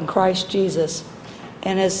God in Christ Jesus.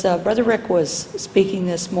 And as Brother Rick was speaking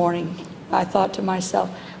this morning, I thought to myself,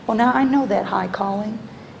 well, now I know that high calling.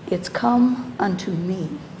 It's come unto me.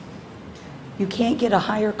 You can't get a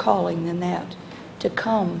higher calling than that, to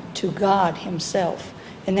come to God Himself.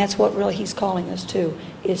 And that's what really He's calling us to,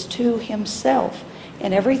 is to Himself.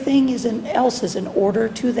 And everything else is in order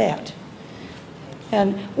to that.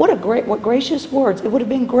 And what gracious words. It would have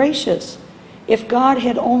been gracious if God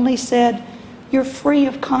had only said, you're free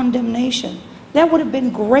of condemnation. That would have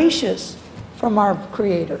been gracious from our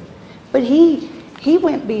Creator. But He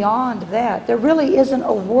went beyond that. There really isn't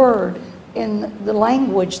a word in the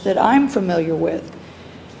language that I'm familiar with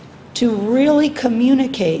to really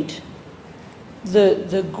communicate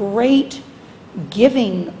the great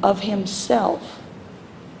giving of Himself.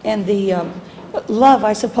 And the love,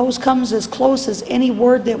 I suppose, comes as close as any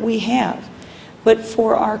word that we have. But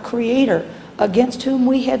for our Creator, against whom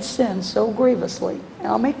we had sinned so grievously, and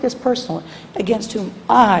I'll make this personal, against whom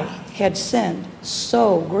I had sinned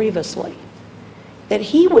so grievously, that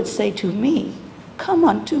He would say to me, come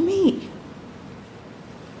unto me.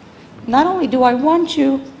 Not only do I want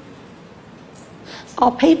you,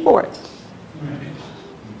 I'll pay for it.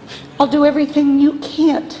 I'll do everything you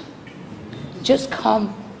can't. Just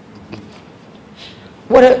come.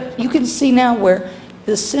 You can see now where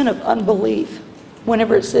the sin of unbelief,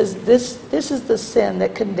 whenever it says this is the sin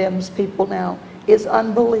that condemns people now, is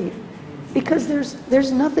unbelief. Because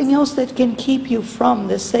there's nothing else that can keep you from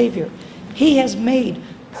this Savior. He has made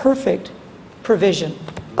perfect provision,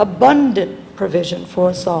 abundant provision for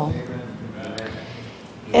us all.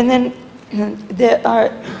 And then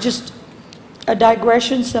just a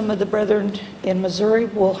digression. Some of the brethren in Missouri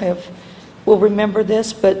will remember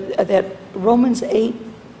this, but that Romans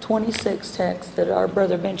 8:26 text that our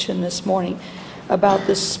brother mentioned this morning about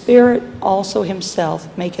the Spirit also Himself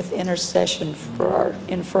maketh intercession for our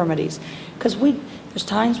infirmities. Because there's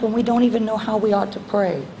times when we don't even know how we ought to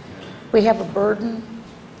pray. We have a burden.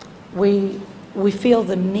 We feel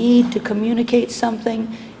the need to communicate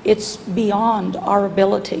something. It's beyond our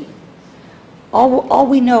ability. All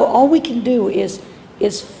we can do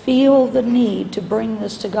is feel the need to bring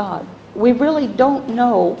this to God. We really don't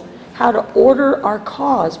know how to order our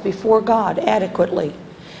cause before God adequately.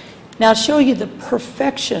 Now, I'll show you the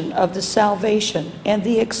perfection of the salvation and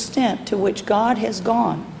the extent to which God has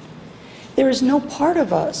gone. There is no part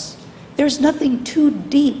of us. There's nothing too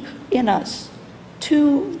deep in us,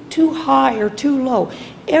 too high or too low.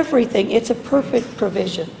 Everything, it's a perfect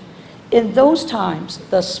provision. In those times,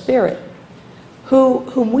 the Spirit,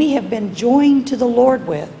 whom we have been joined to the Lord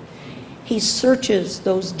with, He searches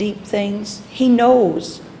those deep things. He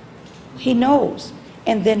knows. He knows.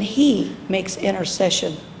 And then He makes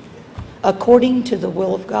intercession according to the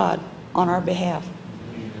will of God on our behalf.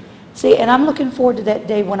 See, and I'm looking forward to that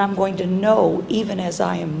day when I'm going to know even as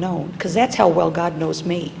I am known, because that's how well God knows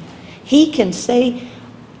me. He can say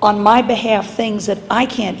on my behalf things that I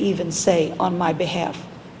can't even say on my behalf.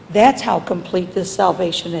 That's how complete this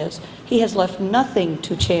salvation is. He has left nothing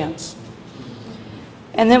to chance.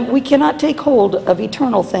 And then we cannot take hold of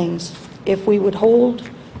eternal things if we would hold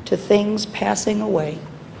to things passing away.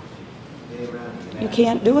 You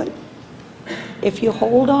can't do it. If you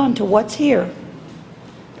hold on to what's here,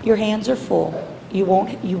 your hands are full. You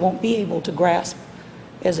won't be able to grasp,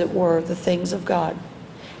 as it were, the things of God,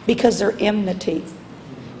 because they're enmity.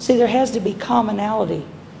 See, there has to be commonality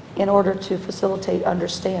in order to facilitate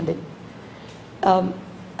understanding.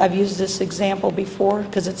 I've used this example before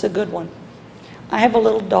because it's a good one. I have a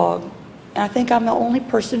little dog, and I think I'm the only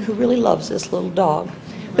person who really loves this little dog.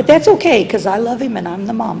 But that's okay, because I love him and I'm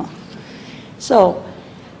the mama. So,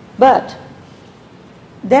 but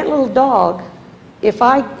that little dog, if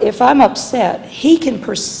I'm upset, he can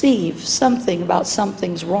perceive something about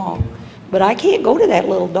something's wrong. But I can't go to that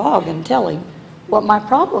little dog and tell him what my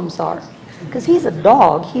problems are, because he's a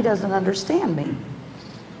dog. He doesn't understand me.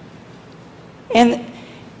 And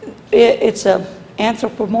it's a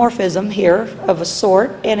anthropomorphism here of a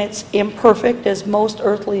sort, and it's imperfect as most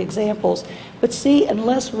earthly examples. But see,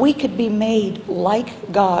 unless we could be made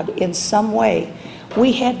like God in some way,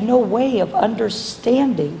 we had no way of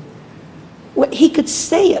understanding. He could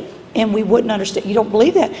say it, and we wouldn't understand. You don't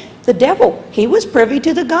believe that? The devil, he was privy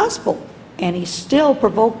to the gospel, and he still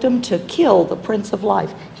provoked him to kill the Prince of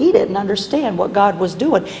Life. He didn't understand what God was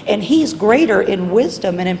doing, and he's greater in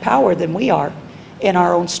wisdom and in power than we are in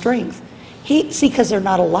our own strength. See, because they're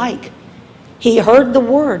not alike. He heard the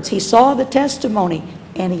words, he saw the testimony,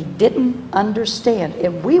 and he didn't understand.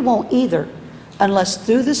 And we won't either unless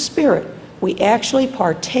through the Spirit we actually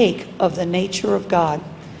partake of the nature of God.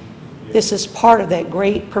 This is part of that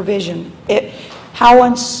great provision. How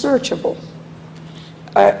unsearchable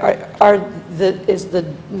is the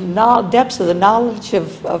depths of the knowledge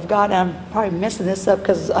of God. I'm probably messing this up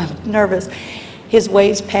because I'm nervous. His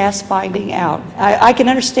ways past finding out. I can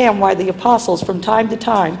understand why the apostles from time to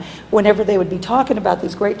time, whenever they would be talking about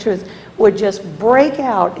these great truths, would just break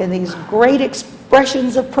out in these great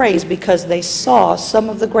expressions of praise because they saw some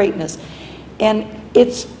of the greatness. And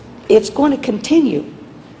it's going to continue.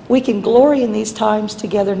 We can glory in these times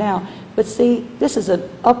together now. But see, this is an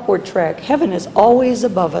upward track. Heaven is always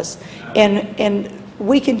above us. And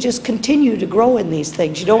we can just continue to grow in these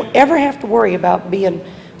things. You don't ever have to worry about being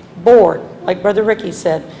bored, like Brother Ricky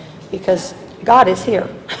said, because God is here.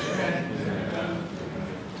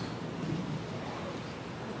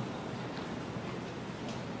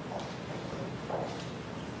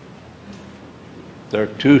 There are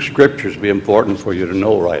two scriptures be important for you to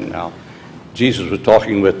know right now. Jesus was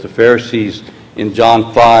talking with the Pharisees in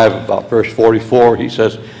John 5, about verse 44. He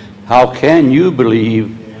says, "How can you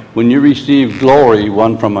believe when you receive glory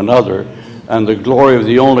one from another, and the glory of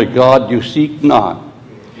the only God you seek not?"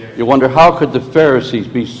 You wonder, how could the Pharisees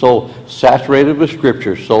be so saturated with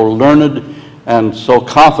Scripture, so learned and so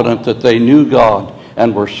confident that they knew God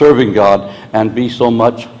and were serving God, and be so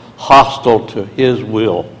much hostile to His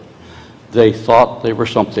will? They thought they were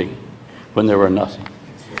something when they were nothing.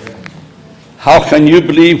 How can you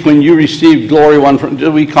believe when you receive glory one from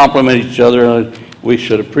another? We compliment each other, and we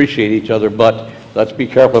should appreciate each other, but let's be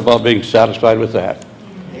careful about being satisfied with that.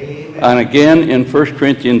 Amen. And again, in 1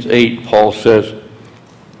 Corinthians 8, Paul says,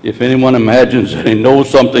 if anyone imagines that he knows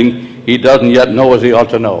something he doesn't yet know as he ought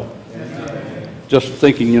to know. Amen. Just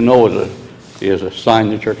thinking you know is a sign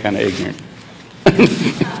that you're kind of ignorant.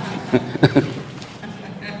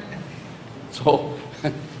 So,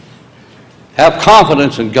 have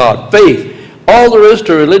confidence in God. Faith. All there is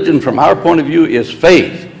to religion from our point of view is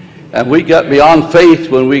faith. And we got beyond faith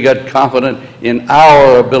when we got confident in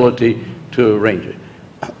our ability to arrange it.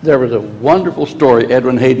 There was a wonderful story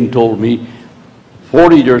Edwin Hayden told me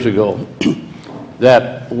 40 years ago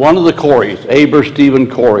that one of the Coreys, Aber Stephen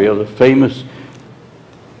Corey, of the famous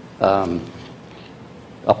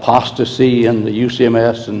apostasy and the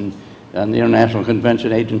UCMS and the International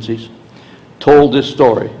Convention agencies, told this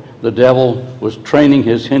story. The devil was training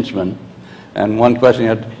his henchmen, and one question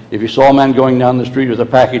had, if you saw a man going down the street with a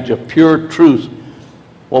package of pure truth,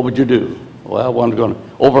 what would you do? Well, one's going to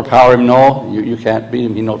overpower him. No, you can't beat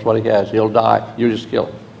him. He knows what he has. He'll die. You just kill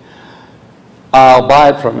him. I'll buy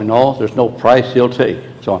it from him. No, there's no price he'll take.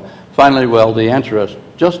 So finally, well, the answer is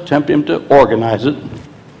just tempt him to organize it.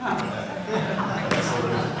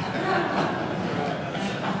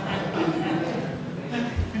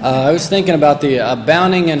 I was thinking about the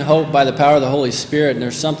abounding in hope by the power of the Holy Spirit, and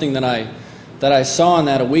there's something that I saw in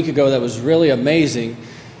that a week ago that was really amazing.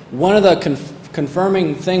 One of the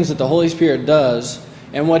confirming things that the Holy Spirit does,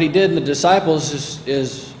 and what He did in the disciples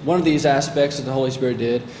is one of these aspects that the Holy Spirit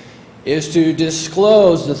did, is to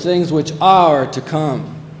disclose the things which are to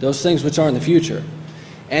come, those things which are in the future.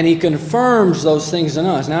 And He confirms those things in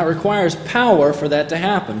us. Now it requires power for that to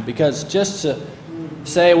happen, because just to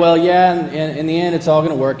say, well, yeah, in the end it's all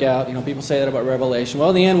going to work out. You know, people say that about Revelation. Well,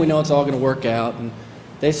 in the end we know it's all going to work out. And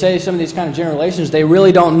they say some of these kind of generalizations. They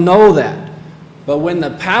really don't know that. But when the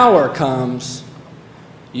power comes,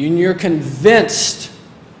 you're convinced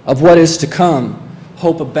of what is to come.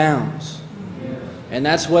 Hope abounds. And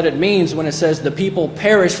that's what it means when it says the people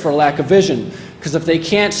perish for lack of vision. Because if they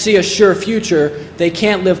can't see a sure future, they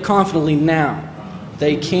can't live confidently now.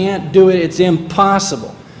 They can't do it. It's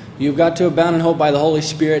impossible. You've got to abound in hope by the Holy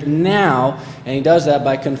Spirit now, and He does that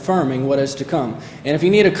by confirming what is to come. And if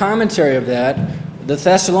you need a commentary of that, the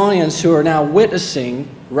Thessalonians who are now witnessing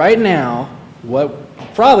right now, what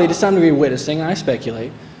probably to some degree witnessing, and I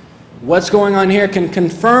speculate, what's going on here can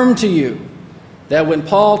confirm to you that when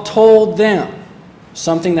Paul told them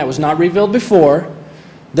something that was not revealed before,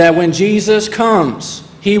 that when Jesus comes,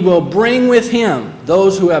 He will bring with Him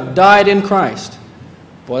those who have died in Christ.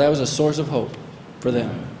 Boy, that was a source of hope for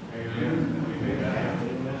them.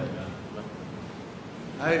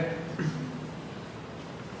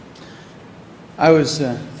 I was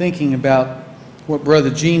thinking about what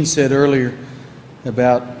Brother Gene said earlier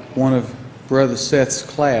about one of Brother Seth's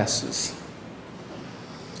classes.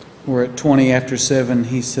 were at 20 after 7,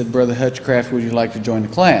 he said, Brother Hutchcraft, would you like to join the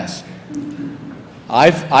class?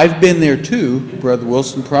 I've been there too, Brother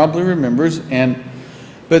Wilson probably remembers,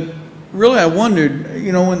 but really I wondered,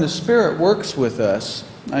 you know, when the Spirit works with us,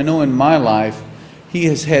 I know in my life, He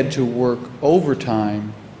has had to work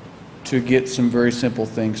overtime to get some very simple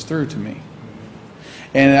things through to me.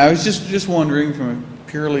 And I was just wondering from a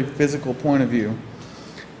purely physical point of view,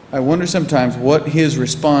 I wonder sometimes what His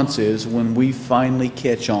response is when we finally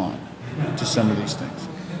catch on to some of these things.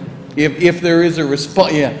 If there is a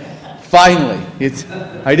response, yeah, finally.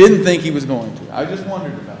 I didn't think He was going to. I just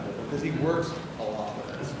wondered about it because He works a lot with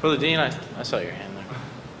us. Brother Dean, I saw your hand there.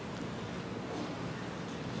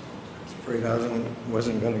 I was afraid I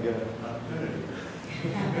wasn't going to get an opportunity.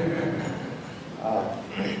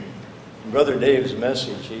 Brother Dave's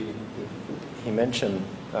message, he mentioned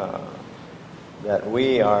that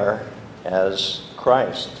we are as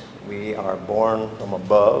Christ. We are born from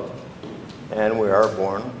above, and we are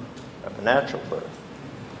born of a natural birth.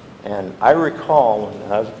 And I recall,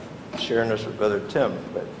 when I was sharing this with Brother Tim,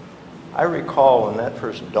 but I recall when that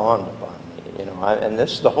first dawned upon me, you know, and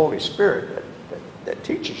this is the Holy Spirit that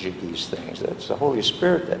teaches you these things. It's the Holy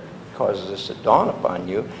Spirit that causes this to dawn upon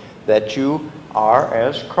you, that you are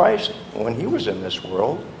as Christ when He was in this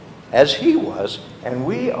world, as He was, and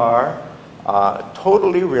we are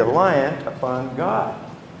totally reliant upon God,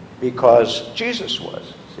 because Jesus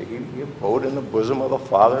was. See, He abode in the bosom of the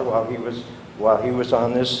Father while he was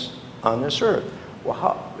on this earth.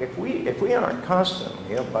 Well, if we aren't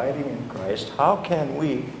constantly abiding in Christ, how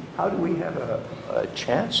do we have a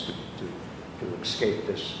chance to escape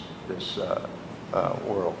this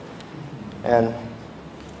world? And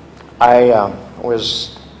I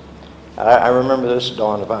remember this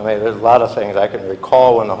dawned upon me. There's a lot of things I can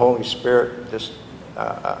recall when the Holy Spirit just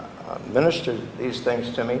ministered these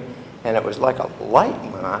things to me, and it was like a light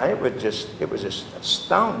went on. It was just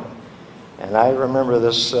astounding. And I remember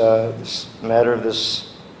this matter of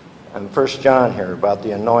this in 1 John here about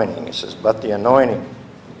the anointing. It says, "But the anointing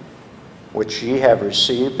which ye have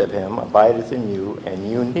received of Him abideth in you, and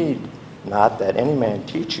you need not that any man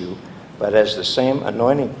teach you, but as the same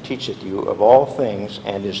anointing teacheth you of all things,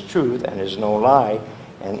 and is truth, and is no lie,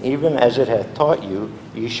 and even as it hath taught you,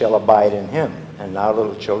 ye shall abide in Him. And now,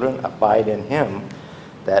 little children, abide in Him,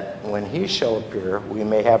 that when He shall appear, we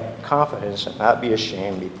may have confidence and not be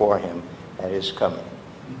ashamed before Him at His coming."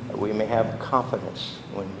 That we may have confidence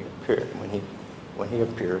when He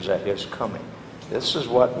appears at His coming. This is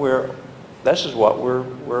what we're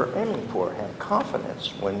aiming for. Have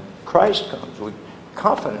confidence when Christ comes.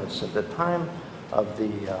 Confidence at the time of the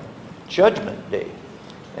judgment day.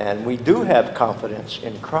 And we do have confidence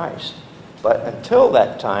in Christ. But until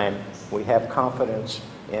that time, we have confidence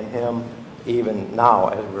in Him even now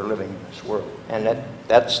as we're living in this world. And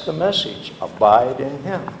that's the message. Abide in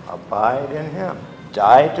Him. Abide in Him.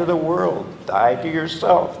 Die to the world. Die to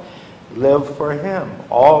yourself. Live for Him.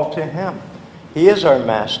 All to Him. He is our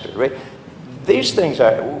master. Right? These things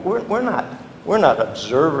we're not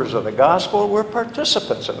observers of the gospel. We're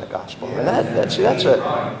participants in the gospel. And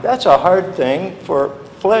that's a hard thing for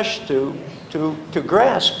flesh to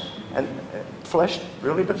grasp. And flesh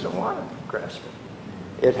really doesn't want to grasp it.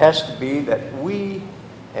 It has to be that we,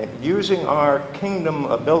 using our kingdom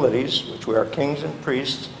abilities, which we are kings and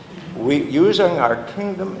priests, using our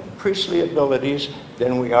kingdom and priestly abilities,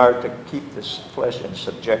 then we are to keep this flesh in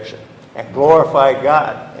subjection and glorify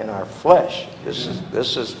God in our flesh. This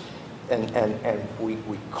is, and we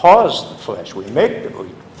cause the flesh, we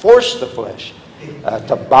force the flesh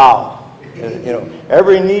to bow. And, you know,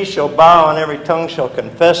 every knee shall bow and every tongue shall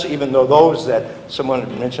confess, even though those that, someone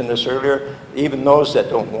mentioned this earlier, even those that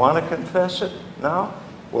don't want to confess it now,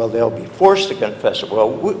 well, they'll be forced to confess it. Well,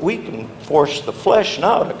 we can force the flesh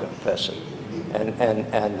now to confess it.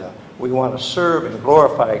 And we want to serve and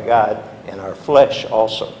glorify God in our flesh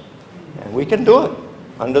also. And we can do it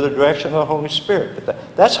under the direction of the Holy Spirit. But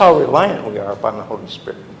that's how reliant we are upon the Holy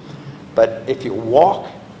Spirit. But if you walk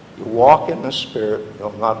in the Spirit,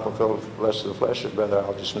 you'll not fulfill the lust of the flesh, as Brother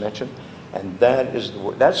I'll just mention. And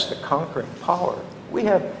that's the conquering power.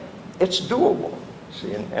 It's doable.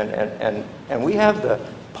 See, and we have the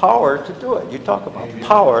power to do it. You talk about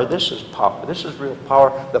power. This is power. This is real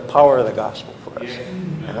power. The power of the gospel for us.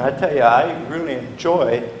 And I tell you, I really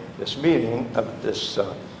enjoy this meeting of this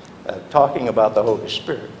talking about the Holy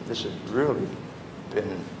Spirit. This has really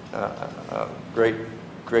been a great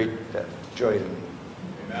joy to me.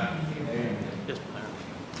 Amen. Yes,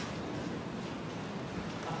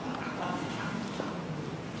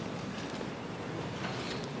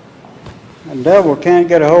 The devil can't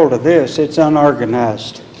get a hold of this. It's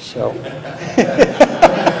unorganized. So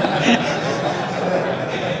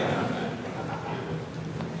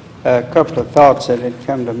a couple of thoughts that had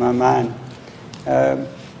come to my mind.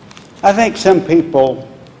 I think some people,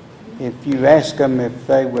 if you ask them if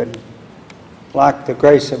they would like the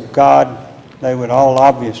grace of God, they would all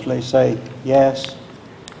obviously say yes.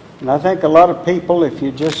 And I think a lot of people, if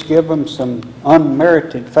you just give them some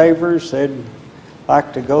unmerited favors, they'd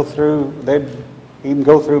like to go through, they'd even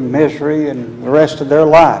go through misery and the rest of their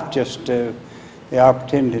life just to the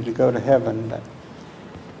opportunity to go to heaven. But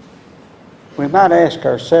we might ask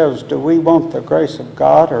ourselves, do we want the grace of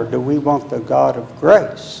God or do we want the God of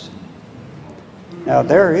grace? Now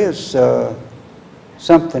there is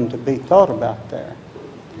something to be thought about there.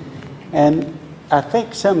 And I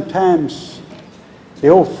think sometimes the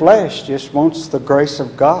old flesh just wants the grace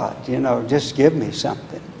of God, just give me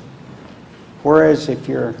something. Whereas if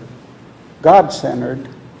you're God-centered,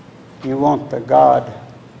 you want the God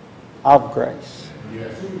of grace.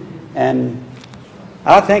 And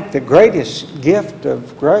I think the greatest gift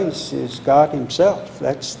of grace is God Himself.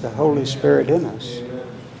 That's the Holy Spirit in us.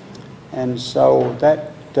 And so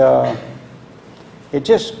that it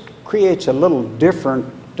just creates a little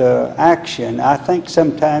different action. I think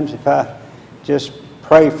sometimes if I just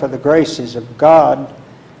pray for the graces of God,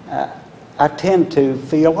 I tend to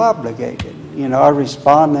feel obligated. I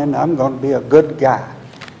respond, then I'm going to be a good guy.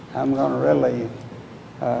 I'm going to really,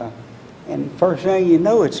 and first thing you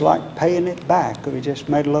know, it's like paying it back. We just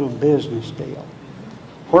made a little business deal.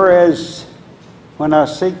 Whereas when I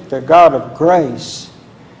seek the God of grace,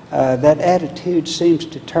 that attitude seems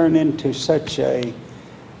to turn into such a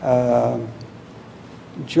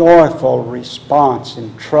joyful response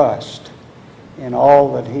and trust in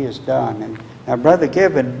all that He has done. And now Brother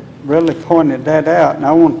Gibbon really pointed that out, and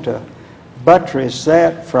I want to buttress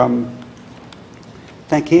that from, I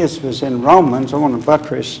think his was in Romans, I want to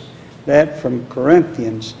buttress that from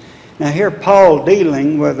Corinthians. Now here Paul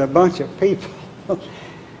dealing with a bunch of people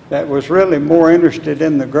that was really more interested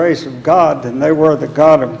in the grace of God than they were the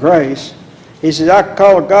God of grace. He says, I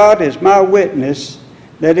call God as my witness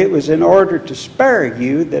that it was in order to spare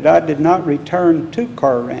you that I did not return to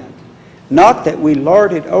Corinth. Not that we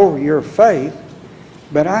lorded over your faith,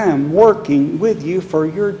 but I am working with you for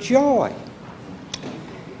your joy.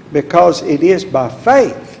 Because it is by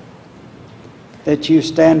faith that you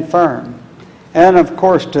stand firm. And of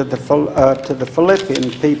course to the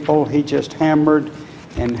Philippian people, he just hammered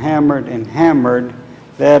and hammered and hammered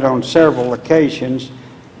that on several occasions.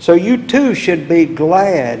 So you too should be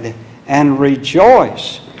glad and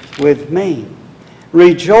rejoice with me.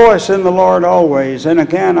 Rejoice in the Lord always. And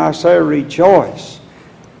again I say rejoice.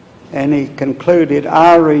 And he concluded,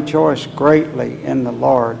 I rejoice greatly in the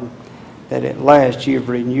Lord that at last you've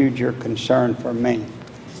renewed your concern for me.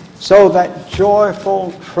 So that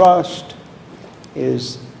joyful trust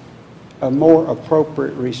is a more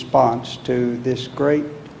appropriate response to this great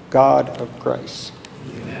God of grace.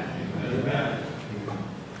 Amen. Amen.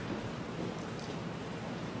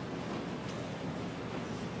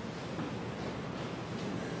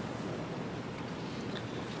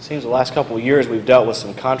 Seems the last couple of years we've dealt with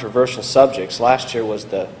some controversial subjects. Last year was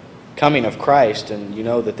the coming of Christ, and you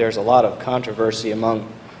know that there's a lot of controversy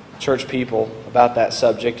among church people about that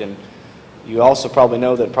subject, and you also probably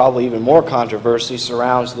know that probably even more controversy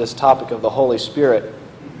surrounds this topic of the Holy Spirit.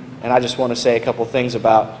 And I just want to say a couple things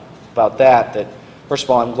about that. First of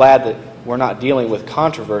all, I'm glad that we're not dealing with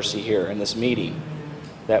controversy here in this meeting,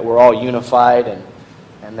 that we're all unified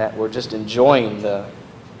and that we're just enjoying the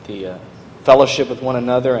fellowship with one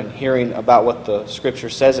another and hearing about what the Scripture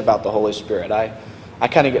says about the Holy Spirit. I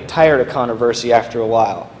kind of get tired of controversy after a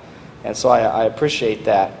while, and so I appreciate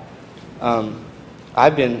that.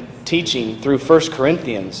 I've been teaching through 1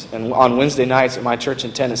 Corinthians and on Wednesday nights at my church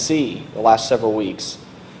in Tennessee the last several weeks,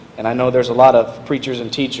 and I know there's a lot of preachers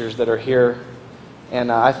and teachers that are here,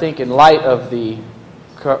 and I think in light of the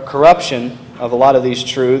corruption of a lot of these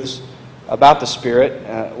truths about the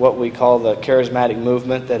Spirit, what we call the charismatic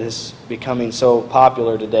movement that is becoming so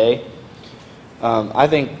popular today, I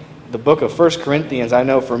think the book of 1 Corinthians, I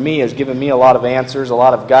know for me, has given me a lot of answers, a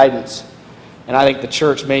lot of guidance. And I think the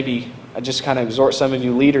church, maybe, I just kind of exhort some of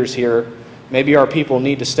you leaders here, maybe our people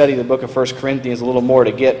need to study the book of 1 Corinthians a little more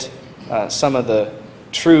to get some of the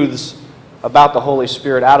truths about the Holy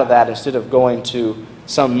Spirit out of that instead of going to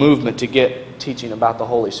some movement to get teaching about the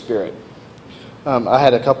Holy Spirit. I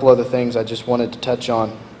had a couple other things I just wanted to touch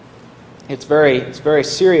on. It's very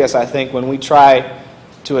serious, I think, when we try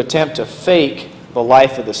to attempt to fake the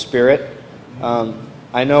life of the Spirit.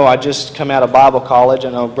 I know I just come out of Bible college. I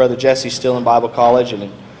know Brother Jesse's still in Bible college,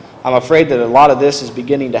 and I'm afraid that a lot of this is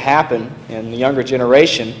beginning to happen in the younger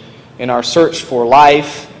generation in our search for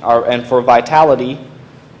life and for vitality.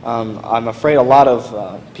 I'm afraid a lot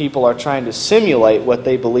of people are trying to simulate what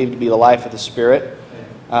they believe to be the life of the Spirit.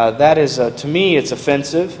 That is, to me, it's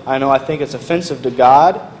offensive. I think it's offensive to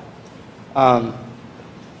God.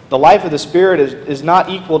 The life of the Spirit is not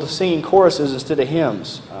equal to singing choruses instead of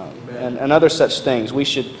hymns and other such things. We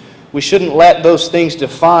shouldn't let those things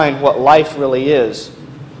define what life really is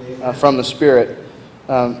from the Spirit.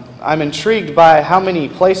 I'm intrigued by how many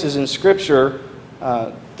places in Scripture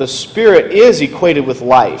the Spirit is equated with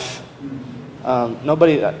life.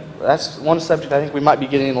 That's one subject I think we might be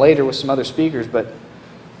getting in later with some other speakers, but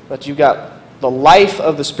you've got the life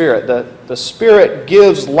of the Spirit. The Spirit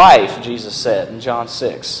gives life, Jesus said in John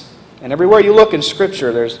 6. And everywhere you look in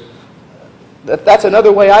Scripture, that's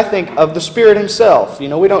another way I think of the Spirit himself. We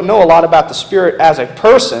don't know a lot about the Spirit as a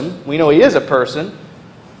person. We know he is a person.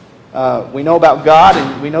 We know about God,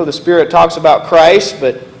 and we know the Spirit talks about Christ,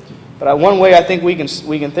 but one way I think we can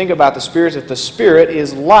think about the Spirit is that the Spirit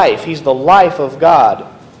is life. He's the life of God,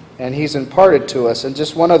 and he's imparted to us. And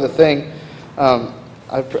just one other thing, I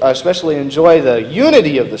especially enjoy the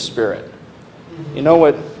unity of the Spirit. You know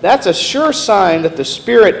what? That's a sure sign that the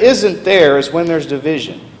Spirit isn't there is when there's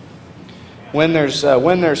division. When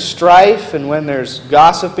there's strife and when there's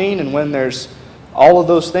gossiping and when there's all of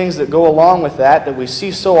those things that go along with that we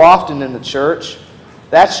see so often in the church,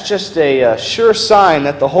 that's just a sure sign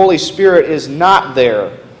that the Holy Spirit is not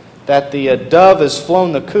there, that the dove has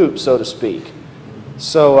flown the coop, so to speak.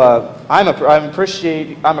 So I'm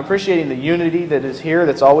appreciating the unity that is here,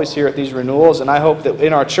 that's always here at these renewals, and I hope that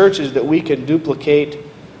in our churches that we can duplicate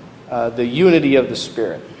the unity of the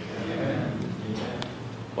Spirit.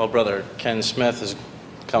 Well, Brother Ken Smith is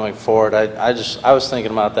coming forward. I was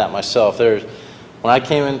thinking about that myself. When I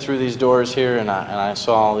came in through these doors here and I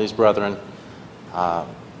saw all these brethren, I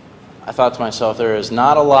thought to myself, there is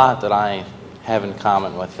not a lot that I have in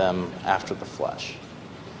common with them after the flesh.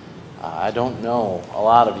 I don't know a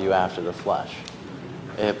lot of you after the flesh,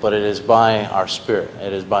 but it is by our Spirit.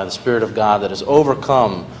 It is by the Spirit of God that has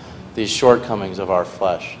overcome these shortcomings of our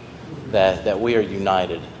flesh that we are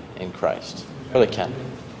united in Christ. Brother Ken.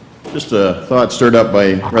 Just a thought stirred up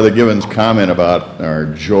by Brother Given's comment about our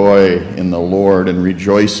joy in the Lord and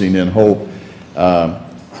rejoicing in hope.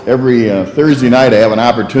 Every Thursday night I have an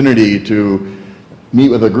opportunity to meet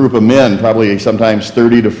with a group of men, probably sometimes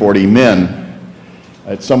 30 to 40 men.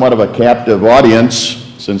 It's somewhat of a captive audience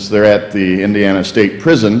since they're at the Indiana State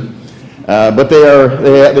Prison, but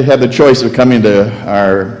they have the choice of coming to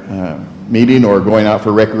our meeting or going out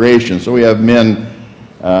for recreation. So we have men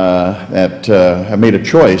that have made a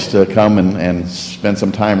choice to come and spend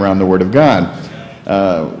some time around the Word of God.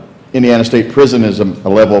 Indiana State Prison is a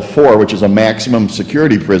level 4, which is a maximum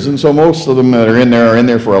security prison, so most of them that are in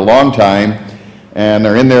there for a long time, and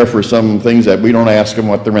they're in there for some things that we don't ask them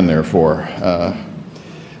what they're in there for.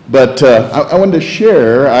 But I wanted to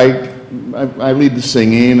share, I lead the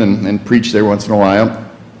singing and preach there once in a while,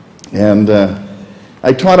 and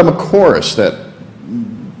I taught them a chorus that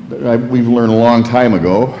we've learned a long time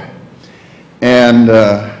ago, and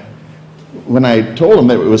when I told them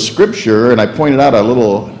that it was Scripture, and I pointed out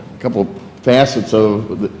a couple facets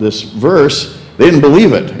of this verse, they didn't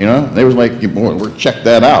believe it. They was like, "We'll check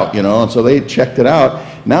that out," and so they checked it out.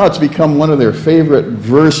 Now it's become one of their favorite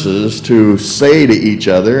verses to say to each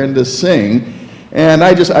other and to sing, and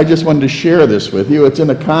I just wanted to share this with you. It's in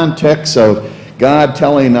the context of God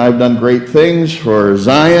telling, "I've done great things for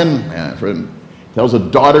Zion," tells the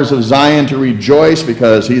daughters of Zion to rejoice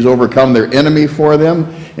because he's overcome their enemy for them.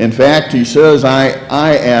 In fact, he says, I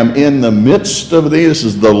am in the midst of thee. This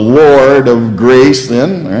is the Lord of grace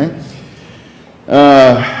then. Right?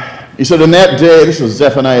 He said, in that day, this is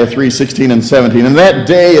Zephaniah 3:16 and 17, in that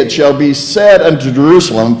day it shall be said unto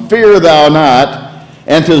Jerusalem, fear thou not,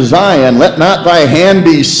 and to Zion, let not thy hand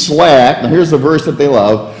be slack. Now here's the verse that they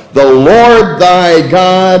love. The Lord thy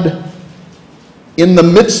God in the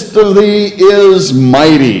midst of thee is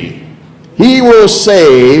mighty. He will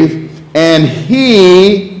save, and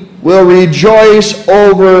he will rejoice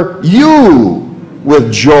over you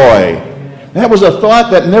with joy. That was a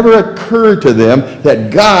thought that never occurred to them,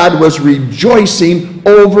 that God was rejoicing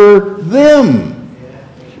over them.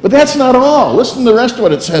 But that's not all. Listen to the rest of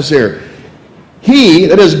what it says here. He,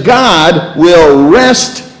 that is God, will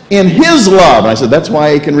rest in his love. And I said, that's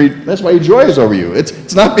why he joys over you.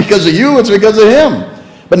 It's not because of you, it's because of him.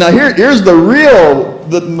 But now here's the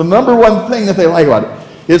number one thing that they like about it.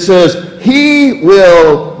 It says, he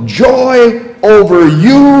will joy over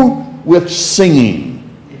you with singing.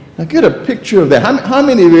 Now get a picture of that. How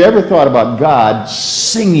many of you ever thought about God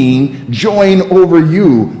singing, joying over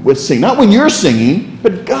you with singing? Not when you're singing,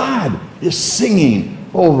 but God is singing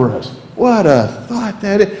over us. What a thought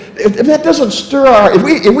that is. If that doesn't stir our, if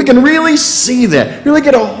we can really see that, really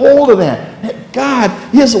get a hold of that God,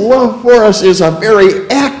 His love for us is a very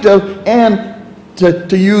active and,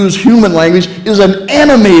 to use human language, is an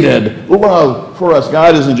animated love for us.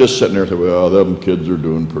 God isn't just sitting there saying, well, them kids are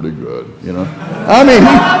doing pretty good, you know. I mean,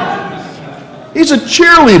 He's a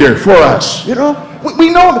cheerleader for us, you know. We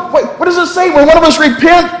know, what does it say? When one of us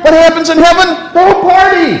repent, what happens in heaven? The whole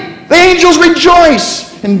party. The angels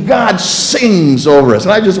rejoice, and God sings over us.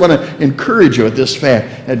 And I just want to encourage you with this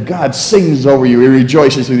fact that God sings over you. He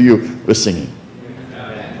rejoices with you with singing.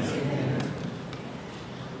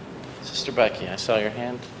 Sister Becky, I saw your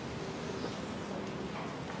hand.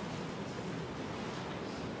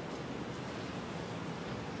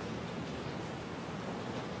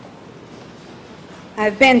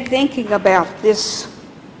 I've been thinking about this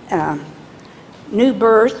new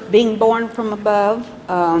birth, being born from above,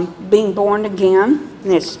 being born again.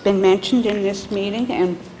 And it's been mentioned in this meeting,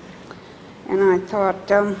 and I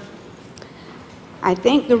thought, I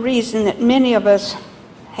think the reason that many of us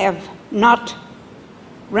have not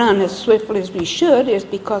run as swiftly as we should is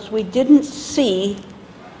because we didn't see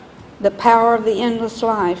the power of the endless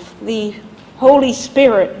life, the Holy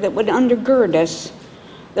Spirit that would undergird us,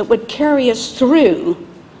 that would carry us through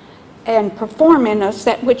and perform in us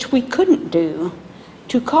that which we couldn't do,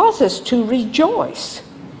 to cause us to rejoice.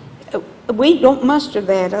 We don't muster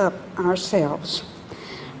that up ourselves.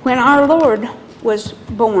 When our Lord was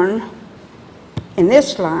born in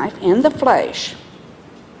this life, in the flesh,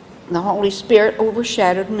 the Holy Spirit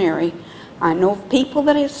overshadowed Mary. I know of people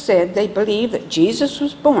that have said they believe that Jesus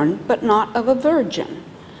was born, but not of a virgin.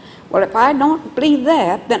 Well, if I don't believe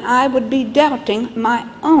that, then I would be doubting my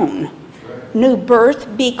own new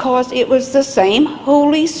birth, because it was the same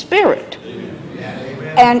Holy Spirit.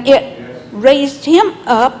 And it raised Him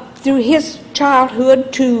up through His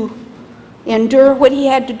childhood to endure what He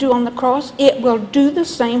had to do on the cross. It will do the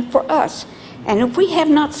same for us. And if we have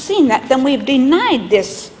not seen that, then we've denied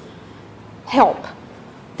this help,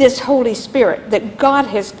 this Holy Spirit that God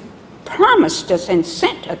has promised us and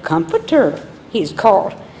sent, a comforter, He's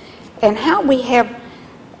called. And how we have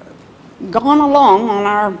gone along on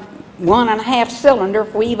our 1.5 cylinder,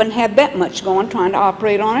 if we even had that much going, trying to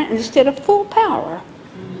operate on it instead of full power.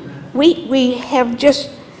 We have just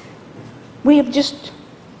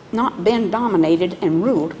not been dominated and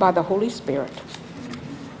ruled by the Holy Spirit.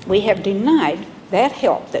 We have denied that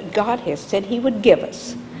help that God has said He would give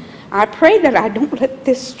us. I pray that I don't let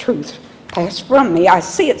this truth pass from me. I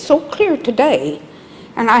see it so clear today,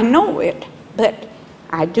 and I know it, but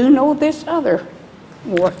I do know this other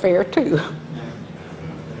warfare too.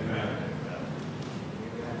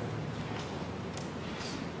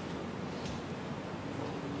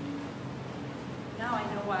 Now I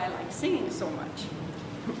know why I like singing so much.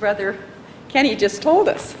 Brother Kenny just told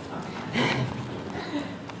us.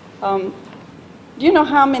 Do you know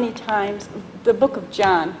how many times the book of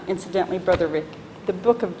John, incidentally, Brother Rick, the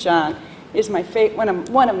book of John is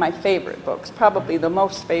one of my favorite books, probably the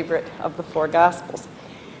most favorite of the 4 Gospels.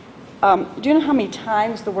 Do you know how many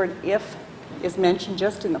times the word if is mentioned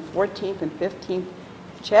just in the 14th and 15th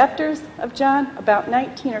chapters of John? About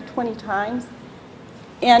 19 or 20 times.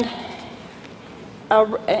 And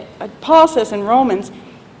Paul says in Romans,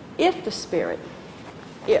 if the Spirit,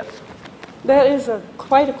 if. That is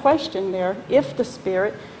quite a question there. If the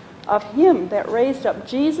Spirit of Him that raised up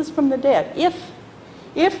Jesus from the dead,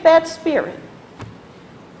 if that Spirit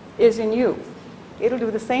is in you, it'll do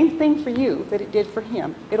the same thing for you that it did for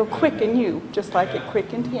Him. It'll quicken you just like it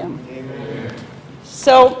quickened Him. Amen.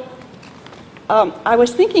 So I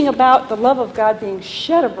was thinking about the love of God being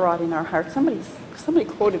shed abroad in our hearts. Somebody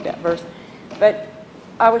quoted that verse. But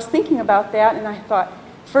I was thinking about that, and I thought,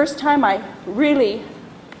 first time I really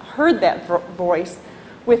heard that voice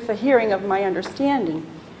with the hearing of my understanding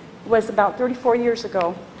was about 34 years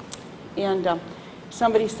ago. And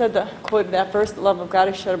somebody quoted that verse, the love of God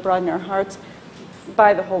is shed abroad in our hearts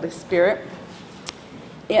by the Holy Spirit.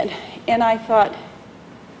 And I thought,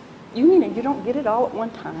 you mean you don't get it all at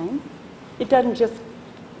one time? It doesn't just,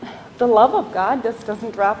 the love of God just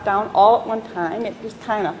doesn't drop down all at one time. It just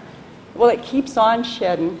kind of, it keeps on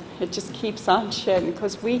shedding. It just keeps on shedding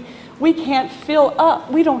because we can't fill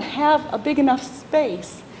up. We don't have a big enough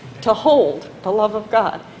space to hold the love of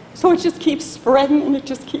God. So it just keeps spreading, and it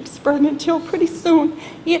just keeps spreading until pretty soon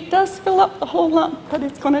it does fill up the whole lump, but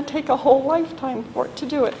it's going to take a whole lifetime for it to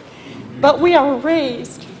do it. But we are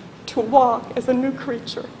raised to walk as a new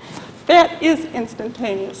creature. That is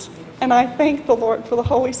instantaneous. And I thank the Lord for the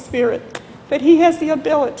Holy Spirit, that He has the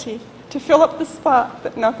ability to fill up the spot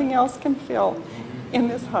that nothing else can fill in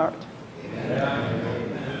this heart.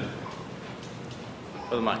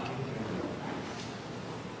 Brother Mike.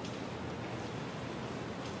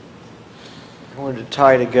 I wanted to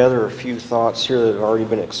tie together a few thoughts here that have already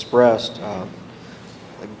been expressed.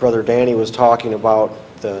 Like Brother Danny was talking about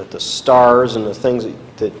the stars and the things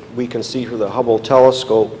that we can see through the Hubble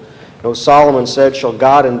telescope. You know, Solomon said, "Shall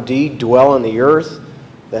God indeed dwell in the earth?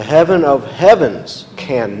 The heaven of heavens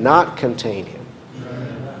cannot contain him."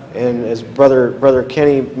 And as Brother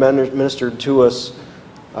Kenny ministered to us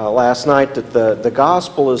last night, that the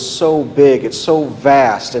gospel is so big, it's so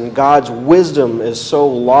vast, and God's wisdom is so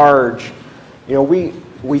large. You know,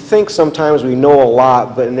 we think sometimes we know a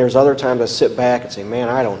lot, but and there's other times I sit back and say, man,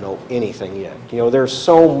 I don't know anything yet. You know, there's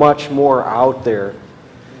so much more out there.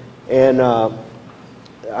 And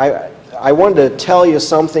I wanted to tell you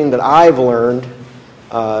something that I've learned.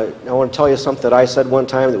 I want to tell you something that I said one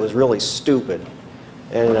time that was really stupid.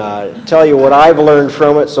 And tell you what I've learned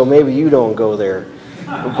from it, so maybe you don't go there.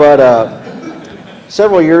 But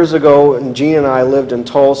several years ago, and Gene and I lived in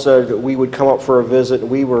Tulsa. We would come up for a visit.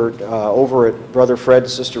 We were over at Brother Fred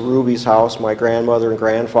and Sister Ruby's house, my grandmother and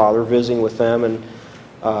grandfather, visiting with them. And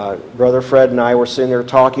Brother Fred and I were sitting there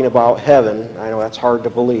talking about heaven. I know that's hard to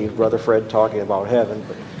believe, Brother Fred talking about heaven.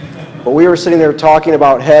 But we were sitting there talking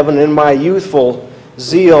about heaven. In my youthful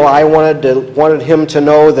zeal, I wanted him to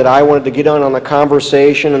know that I wanted to get on the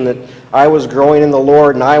conversation and that I was growing in the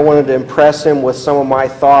Lord, and I wanted to impress him with some of my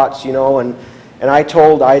thoughts, you know. And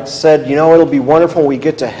I said, you know, it'll be wonderful when we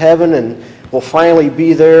get to heaven and we'll finally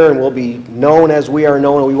be there and we'll be known as we are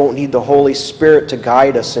known and we won't need the Holy Spirit to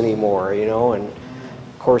guide us anymore, you know. And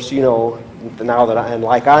of course, you know, now that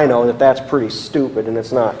I know that that's pretty stupid and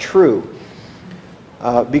it's not true.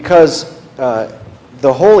 Because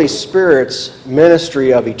the Holy Spirit's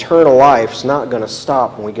ministry of eternal life is not going to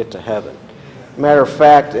stop when we get to heaven. Matter of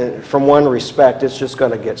fact, from one respect, it's just going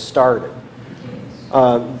to get started.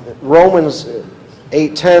 Romans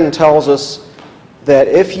 8:10 tells us that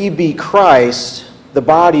if ye be Christ, the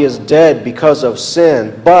body is dead because of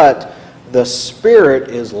sin, but the Spirit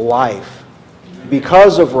is life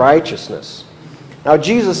because of righteousness. Now,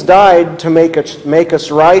 Jesus died to make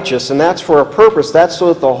us righteous, and that's for a purpose. That's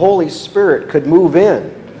so that the Holy Spirit could move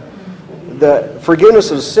in. The forgiveness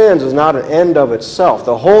of sins is not an end of itself.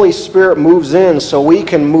 The Holy Spirit moves in so we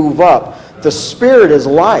can move up. The Spirit is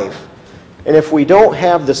life. And if we don't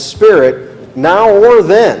have the Spirit, now or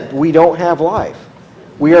then, we don't have life.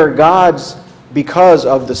 We are God's because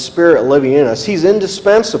of the Spirit living in us. He's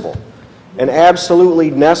indispensable and absolutely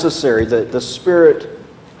necessary. The Spirit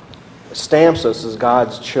stamps us as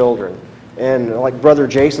God's children. And like Brother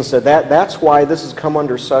Jason said, that's why this has come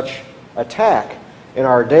under such attack in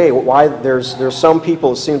our day. Why there's some people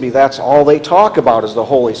that seem to be that's all they talk about is the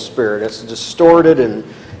Holy Spirit. It's distorted and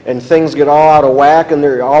things get all out of whack, and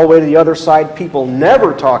they're all the way to the other side. People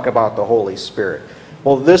never talk about the Holy Spirit.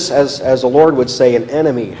 Well, this, as the Lord would say, an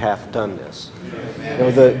enemy hath done this. You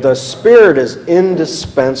know, the Spirit is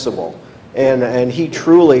indispensable, and He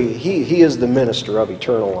truly, He is the minister of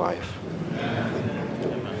eternal life.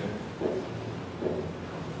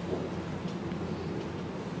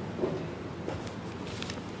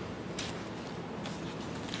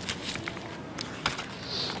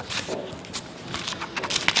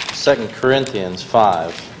 2 Corinthians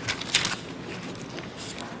 5.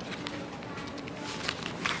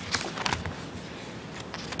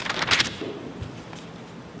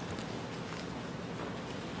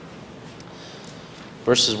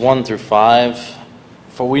 Verses 1 through 5.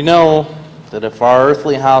 For we know that if our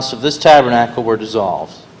earthly house of this tabernacle were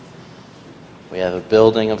dissolved, we have a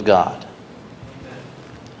building of God,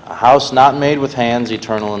 a house not made with hands,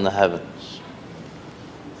 eternal in the heavens.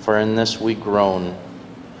 For in this we groan,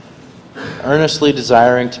 earnestly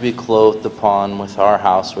desiring to be clothed upon with our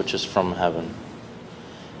house which is from heaven.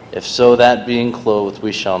 If so, that being clothed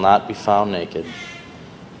we shall not be found naked.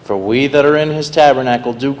 For we that are in his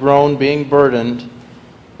tabernacle do groan, being burdened,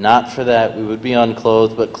 not for that we would be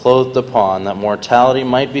unclothed, but clothed upon, that mortality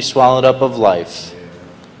might be swallowed up of life.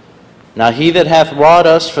 Now he that hath wrought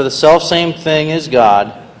us for the selfsame thing is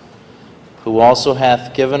God, who also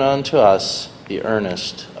hath given unto us the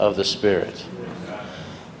earnest of the Spirit.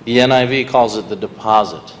 The NIV calls it the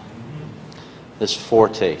deposit, this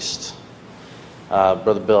foretaste.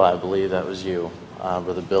 Brother Bill, I believe that was you,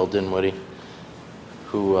 Brother Bill Dinwiddie,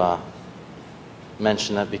 who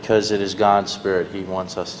mentioned that because it is God's Spirit, He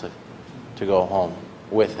wants us to go home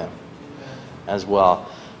with Him as well.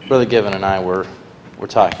 Brother Given and I were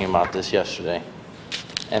talking about this yesterday,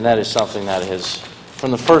 and that is something that has, from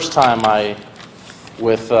the first time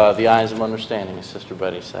with the eyes of understanding, as Sister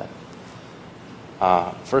Betty said,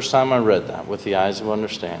 first time I read that, with the eyes of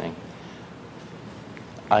understanding,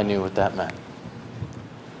 I knew what that meant.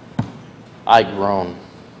 I groan.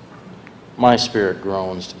 My spirit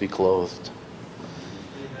groans to be clothed.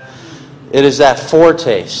 It is that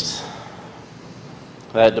foretaste,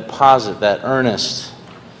 that deposit, that earnest,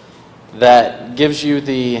 that gives you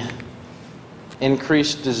the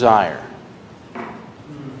increased desire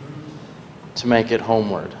to make it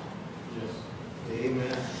homeward.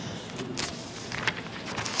 Amen.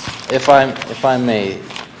 If I may,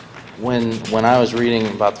 when I was reading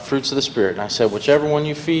about the fruits of the Spirit, and I said, whichever one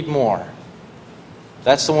you feed more,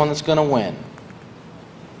 that's the one that's going to win.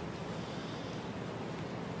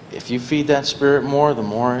 If you feed that Spirit more, the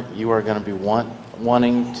more you are going to be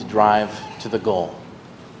wanting to drive to the goal.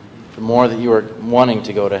 The more that you are wanting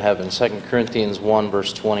to go to heaven. 2 Corinthians 1,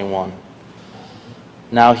 verse 21.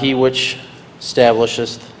 Now he which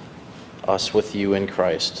establisheth us with you in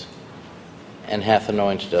Christ, and hath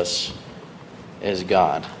anointed us, is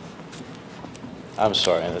God. I'm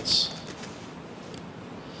sorry,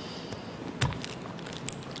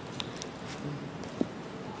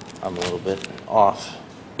 I'm a little bit off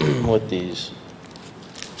with these.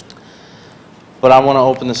 But I want to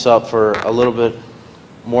open this up for a little bit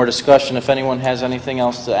more discussion. If anyone has anything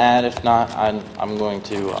else to add, if not, I'm going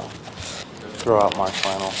to throw out my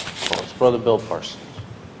final quotes. Brother Bill Parsons.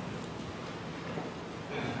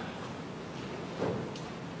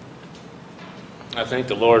 I thank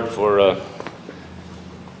the Lord for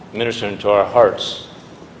ministering to our hearts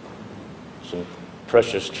some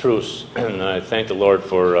precious truths, and I thank the Lord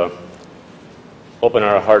for opening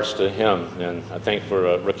our hearts to Him. And I thank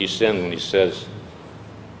for Ricky Sin when he says,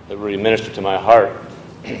 it really ministered to my heart,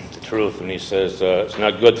 the truth, and he says, it's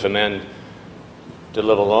not good for men to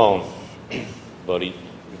live alone, but he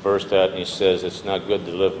reversed that and he says, it's not good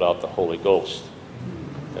to live without the Holy Ghost.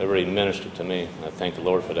 That really ministered to me, and I thank the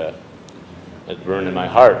Lord for that. It burned in my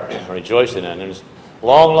heart. I rejoiced in it. And it was a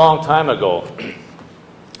long, long time ago,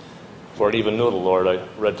 before I even knew the Lord, I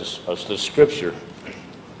read the scripture.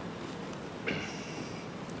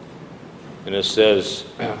 And it says,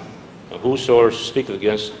 whosoever speaketh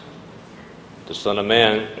against the Son of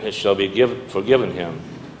Man, it shall be forgiven him.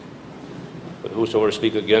 But whosoever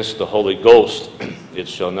speaketh against the Holy Ghost, it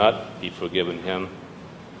shall not be forgiven him,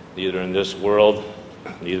 neither in this world,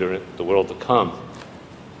 neither in the world to come.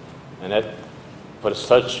 And that put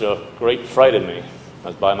such a great fright in me. I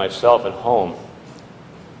was by myself at home,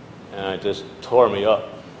 and it just tore me up.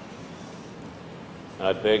 And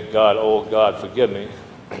I begged God, oh God, forgive me.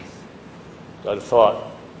 God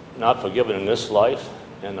thought, not forgiven in this life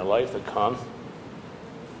and the life to come.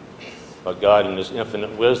 But God, in His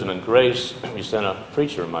infinite wisdom and grace, He sent a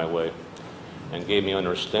preacher my way and gave me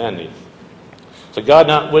understanding. So God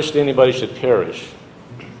not wished anybody should perish.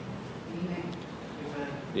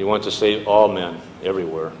 He wants to save all men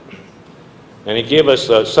everywhere. And He gave us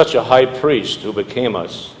such a high priest who became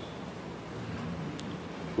us,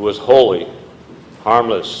 who was holy,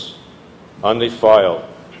 harmless, undefiled,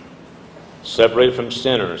 separated from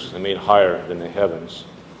sinners and made higher than the heavens.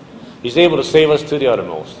 He's able to save us to the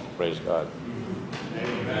uttermost. Praise God.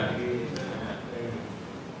 Amen.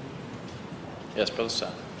 Yes, Brother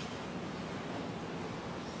Sam.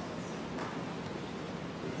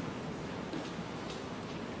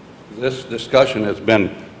 This discussion has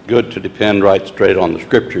been good to depend right straight on the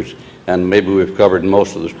Scriptures, and maybe we've covered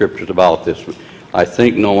most of the Scriptures about this. I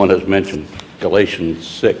think no one has mentioned Galatians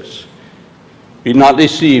 6. Be not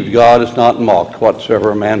deceived, God is not mocked.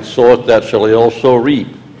 Whatsoever a man soweth, that shall he also reap.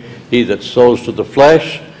 He that sows to the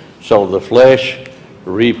flesh shall of the flesh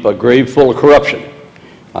reap a grave full of corruption.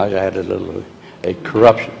 I added a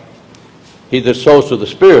corruption. He that sows to the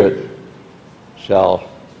Spirit shall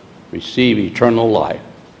receive eternal life.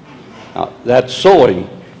 Now, that sowing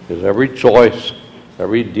is every choice,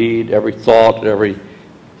 every deed, every thought, every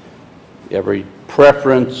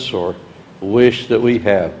preference or wish that we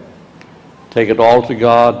have. Take it all to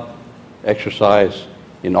God, exercise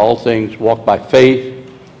in all things, walk by faith,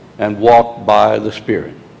 and walk by the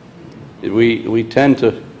Spirit. We tend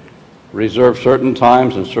to reserve certain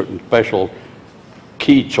times and certain special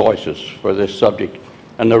key choices for this subject.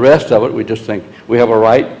 And the rest of it, we just think we have a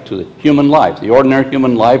right to the human life. The ordinary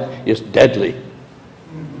human life is deadly.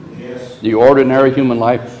 Yes. The ordinary human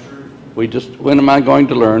life, when am I going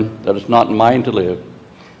to learn that it's not mine to live?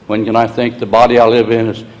 When can I think the body I live in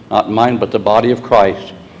is not mine but the body of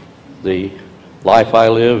Christ? The life I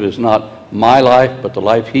live is not my life but the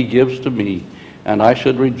life He gives to me, and I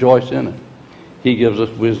should rejoice in it. He gives us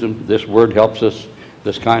wisdom. This word helps us,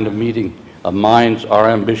 this kind of meeting of minds, our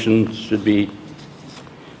ambitions should be.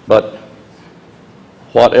 But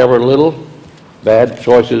whatever little bad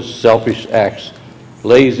choices, selfish acts,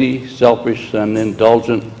 lazy, selfish, and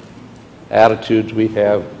indulgent attitudes we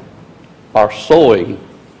have, are sowing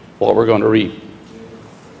what we're going to reap.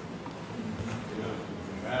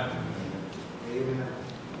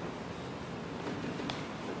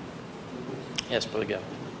 Yes, Brother Gavin.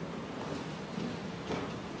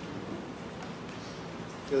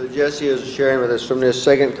 Brother Jesse is sharing with us from this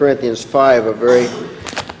 2 Corinthians 5, a very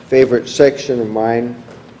favorite section of mine.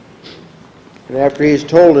 And after he's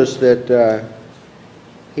told us that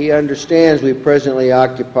he understands we presently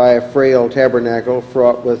occupy a frail tabernacle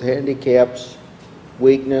fraught with handicaps,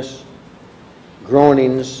 weakness,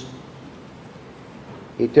 groanings,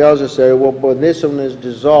 he tells us that when this one is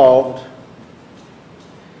dissolved,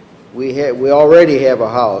 we already have a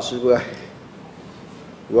house.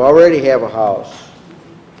 We already have a house.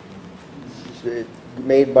 It's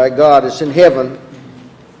made by God. It's in heaven,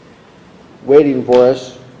 waiting for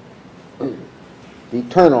us,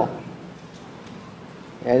 eternal.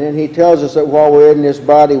 And then he tells us that while we're in this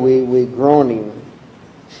body, we're groaning.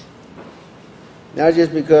 Not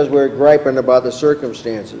just because we're griping about the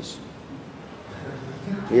circumstances.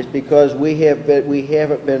 It's because we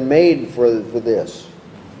haven't been made for this.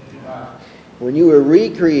 When you were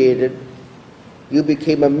recreated, you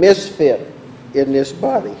became a misfit in this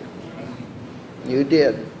body. You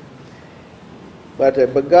did.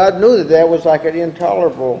 But God knew that was like an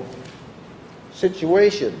intolerable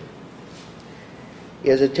situation. He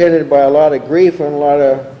is attended by a lot of grief and a lot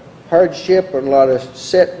of hardship and a lot of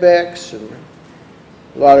setbacks and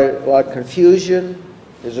a lot of confusion.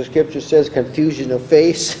 As the scripture says, confusion of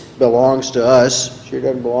face belongs to us. It sure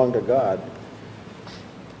doesn't belong to God.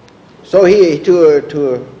 So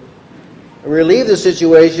to relieve the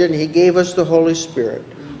situation, he gave us the Holy Spirit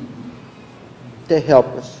to help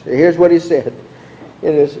us. Here's what he said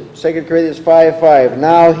in 2 Corinthians 5:5.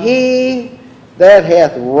 Now he that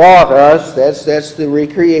hath wrought us, that's the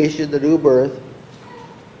recreation, the new birth,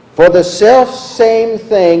 for the self same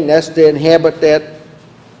thing, that's to inhabit that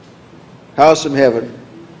house in heaven.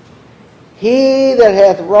 He that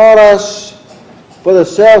hath wrought us for the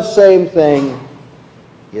self same thing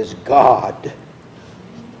is God.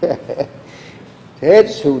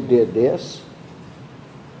 That's who did this.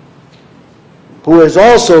 Who has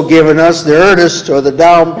also given us the earnest or the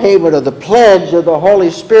down payment of the pledge of the Holy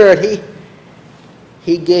Spirit.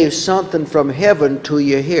 He gave something from heaven to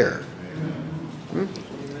you here.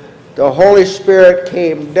 The Holy Spirit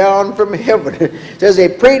came down from heaven. It says they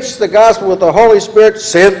preached the gospel with the Holy Spirit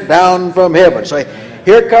sent down from heaven. So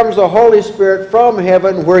here comes the Holy Spirit from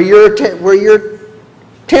heaven where your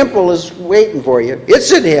temple is waiting for you.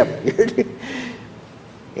 It's in heaven.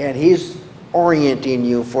 And he's orienting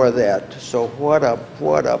you for that. So what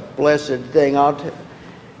a blessed thing.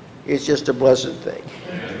 It's just a blessed thing.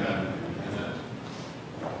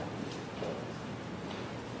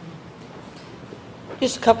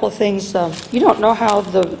 Just a couple of things. You don't know how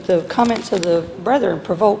the comments of the brethren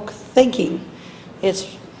provoke thinking.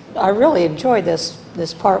 I really enjoy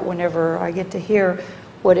this part whenever I get to hear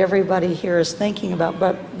what everybody here is thinking about.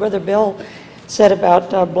 But Brother Bill said about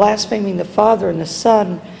blaspheming the Father and the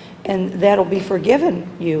Son, and that'll be forgiven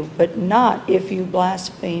you, but not if you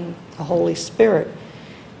blaspheme the Holy Spirit.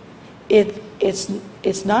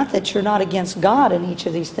 It's not that you're not against God in each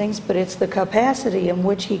of these things, but it's the capacity in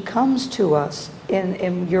which He comes to us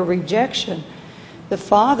in your rejection. The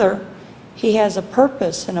Father, He has a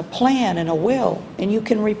purpose and a plan and a will, and you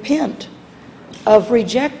can repent of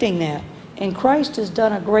rejecting that. And Christ has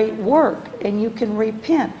done a great work, and you can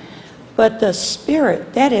repent. But the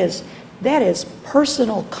Spirit, that is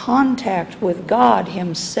personal contact with God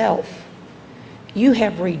Himself. You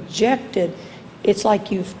have rejected. It's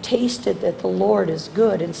like you've tasted that the Lord is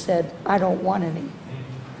good and said, I don't want any.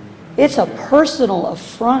 It's a personal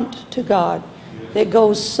affront to God that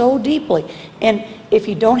goes so deeply. And if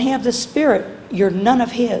you don't have the Spirit, you're none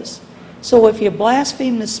of His. So if you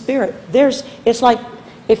blaspheme the Spirit, it's like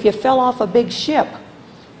if you fell off a big ship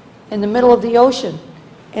in the middle of the ocean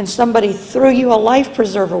and somebody threw you a life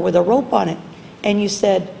preserver with a rope on it and you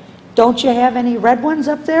said, don't you have any red ones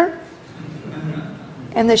up there?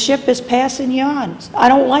 And the ship is passing you on. I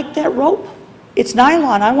don't like that rope. It's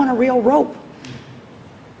nylon. I want a real rope.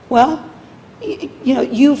 Well,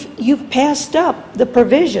 you've passed up the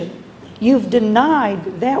provision. You've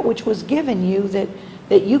denied that which was given you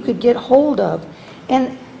that you could get hold of.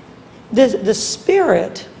 And the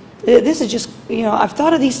Spirit, this is just, I've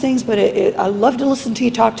thought of these things, but I love to listen to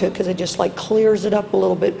you talk to it because it just like clears it up a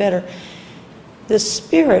little bit better. The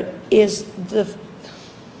Spirit is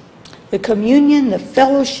the communion, the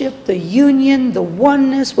fellowship, the union, the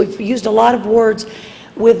oneness. We've used a lot of words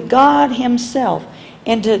with God Himself.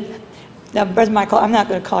 And now, Brother Michael, I'm not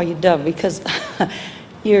going to call you dumb because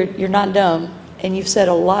you're not dumb. and you've said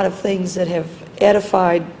a lot of things that have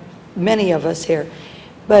edified many of us here.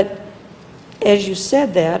 But as you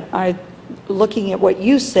said that, looking at what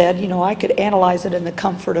you said, you know, I could analyze it in the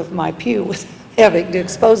comfort of my pew without having to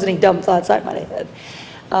expose any dumb thoughts I might have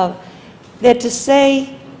had. That to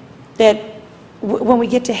say that when we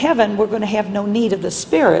get to heaven, we're going to have no need of the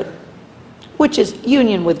Spirit, which is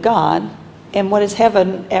union with God, and what is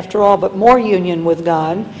heaven, after all, but more union with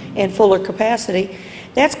God and fuller capacity.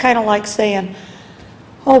 That's kind of like saying,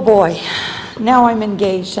 oh boy, now I'm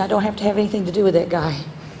engaged. I don't have to have anything to do with that guy.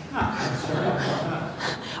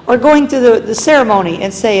 Or going through the ceremony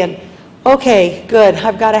and saying, okay, good,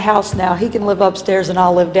 I've got a house now. He can live upstairs and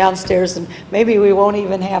I'll live downstairs, and maybe we won't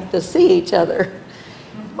even have to see each other.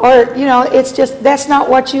 Or, you know, it's just, that's not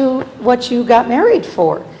what you got married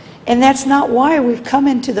for. And that's not why we've come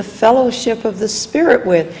into the fellowship of the Spirit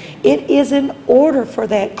with. It is in order for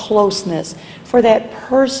that closeness, for that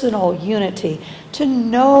personal unity, to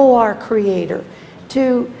know our Creator,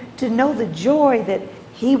 to know the joy that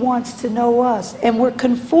He wants to know us. And we're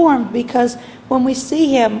conformed because when we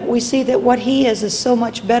see Him, we see that what He is so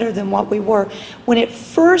much better than what we were. When it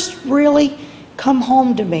first really come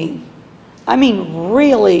home to me, I mean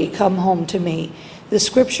really come home to me, the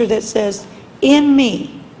scripture that says, in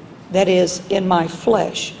me, that is, in my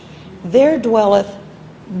flesh, there dwelleth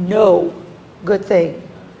no good thing.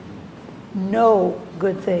 No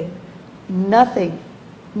good thing. Nothing.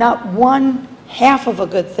 Not one half of a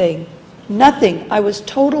good thing. Nothing. I was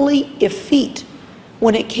totally effete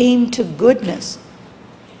when it came to goodness.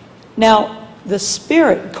 Now, the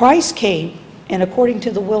Spirit, Christ came, and according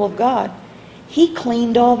to the will of God, He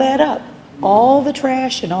cleaned all that up. All the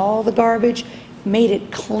trash and all the garbage, made it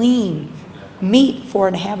clean. Meet for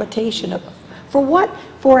an habitation of, for what?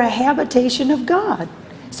 For a habitation of God.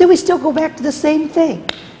 See, we still go back to the same thing.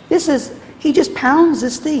 This is, he just pounds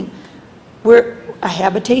this theme. We're a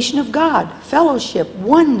habitation of God, fellowship,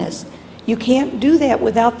 oneness. You can't do that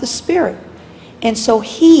without the Spirit. And so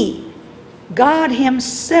He, God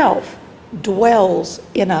Himself, dwells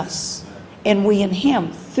in us, and we in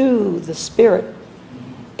Him through the Spirit.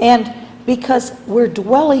 And because we're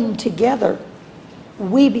dwelling together,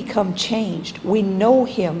 we become changed. We know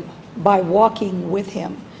Him by walking with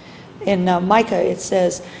Him. In Micah it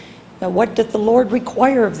says, what doth the Lord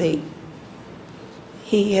require of thee?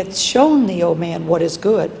 He hath shown thee, O man, what is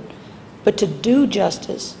good, but to do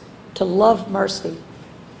justice, to love mercy,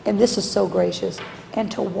 and this is so gracious,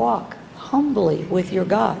 and to walk humbly with your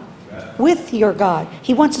God. With your God.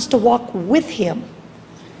 He wants us to walk with Him.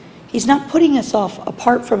 He's not putting us off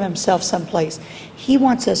apart from Himself someplace. He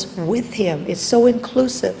wants us with Him. It's so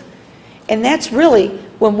inclusive. And that's really,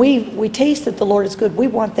 when we taste that the Lord is good, we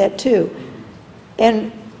want that too.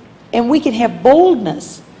 And we can have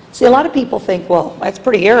boldness. See, a lot of people think, well, that's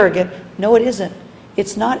pretty arrogant. No, it isn't.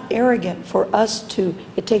 It's not arrogant for us to,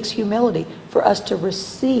 it takes humility for us to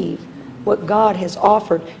receive what God has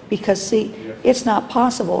offered, because see, it's not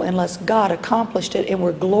possible unless God accomplished it, and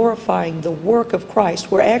we're glorifying the work of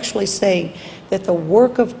Christ. We're actually saying that the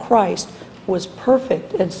work of Christ was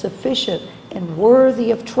perfect and sufficient and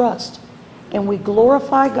worthy of trust, and we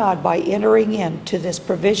glorify God by entering into this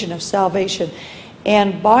provision of salvation,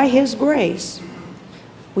 and by His grace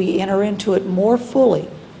we enter into it more fully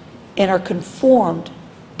and are conformed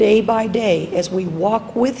day by day as we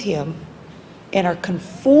walk with Him and are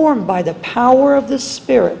conformed by the power of the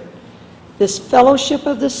Spirit. This fellowship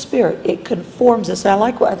of the Spirit, it conforms us. And I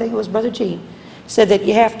like what, I think it was Brother Gene said, that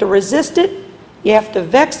you have to resist it, you have to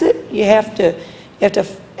vex it, you have to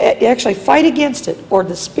actually fight against it, or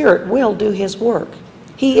the Spirit will do His work.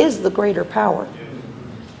 He is the greater power.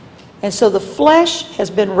 And so the flesh has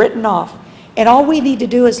been written off, and all we need to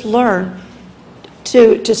do is learn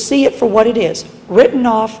to see it for what it is. Written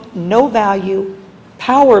off, no value,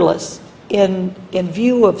 powerless in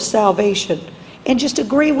view of salvation, and just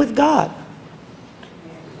agree with God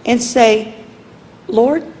and say,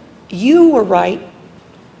 Lord, You were right.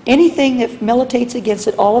 Anything that militates against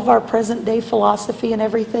it, all of our present day philosophy and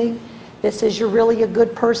everything that says you're really a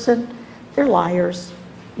good person, they're liars.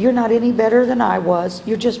 You're not any better than I was.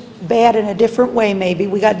 You're just bad in a different way maybe.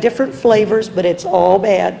 We got different flavors, but it's all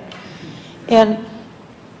bad.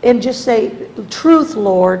 And just say, truth,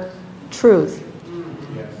 Lord, truth.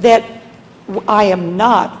 That I am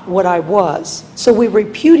not what I was. So we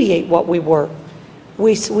repudiate what we were.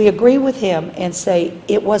 We agree with Him and say,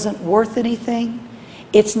 it wasn't worth anything.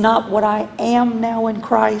 It's not what I am now in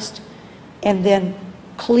Christ. And then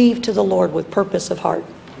cleave to the Lord with purpose of heart.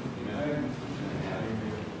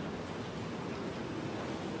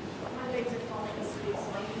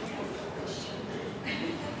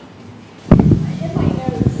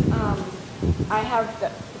 I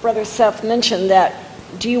have Brother Seth mentioned that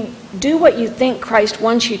do you do what you think Christ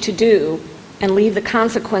wants you to do and leave the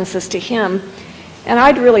consequences to Him? And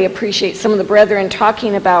I'd really appreciate some of the brethren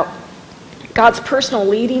talking about God's personal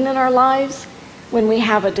leading in our lives when we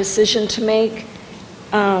have a decision to make.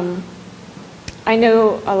 I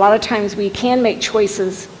know a lot of times we can make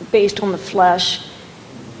choices based on the flesh.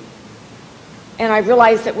 And I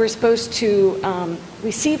realize that we're supposed to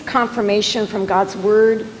receive confirmation from God's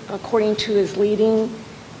Word according to His leading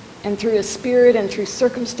and through His Spirit and through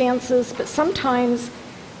circumstances. But sometimes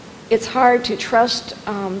it's hard to trust,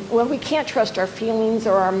 we can't trust our feelings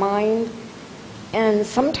or our mind. And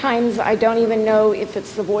sometimes I don't even know if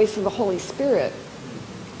it's the voice of the Holy Spirit.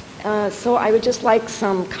 So I would just like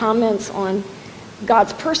some comments on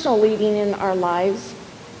God's personal leading in our lives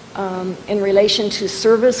in relation to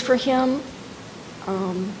service for Him.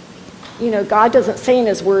 God doesn't say in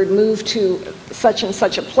His Word, move to such and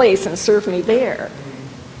such a place and serve me there.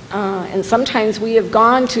 And sometimes we have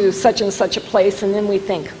gone to such and such a place and then we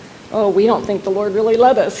think, oh, we don't think the Lord really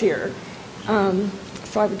led us here.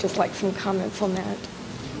 So I would just like some comments on that.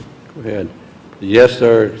 Go ahead. Yes,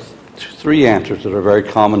 there are three answers that are very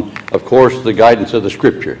common. Of course, the guidance of the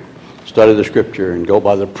Scripture. Study the Scripture and go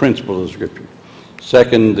by the principle of the Scripture.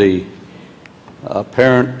 Second, the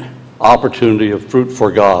apparent opportunity of fruit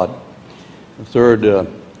for God. Third,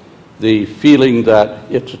 the feeling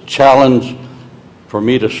that it's a challenge for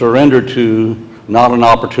me to surrender to, not an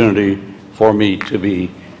opportunity for me to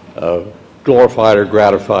be glorified or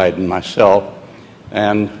gratified in myself.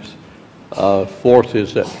 And fourth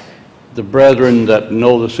is that the brethren that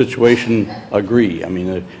know the situation agree. I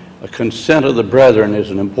mean, a consent of the brethren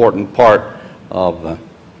is an important part of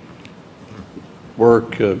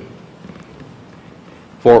work.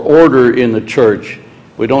 For order in the church,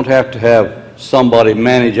 we don't have to have somebody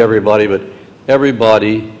manage everybody, but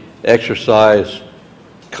everybody exercise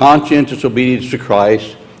conscientious obedience to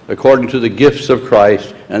Christ according to the gifts of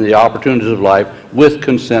Christ and the opportunities of life with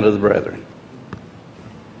consent of the brethren.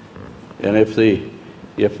 And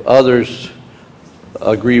if others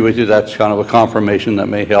agree with you, that's kind of a confirmation that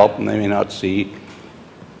may help, and they may not see.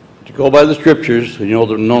 To go by the Scriptures, you know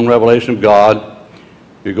the known revelation of God.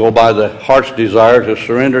 You go by the heart's desire to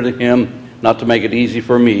surrender to Him, not to make it easy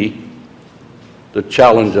for me. The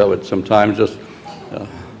challenge of it sometimes just,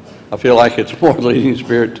 I feel like it's more leading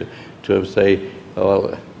Spirit to say,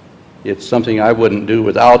 well, it's something I wouldn't do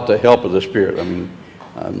without the help of the Spirit. I mean,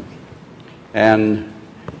 and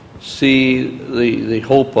see the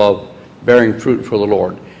hope of bearing fruit for the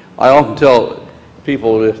Lord. I often tell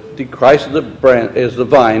people, if Christ is the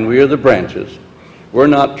vine, we are the branches. We're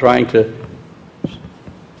not trying to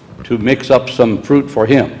mix up some fruit for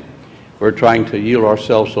Him. We're trying to yield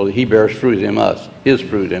ourselves so that He bears fruit in us, His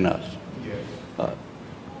fruit in us.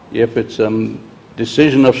 If it's a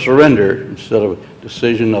decision of surrender instead of a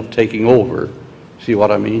decision of taking over, see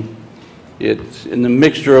what I mean? It's in the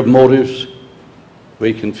mixture of motives.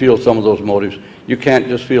 We can feel some of those motives. You can't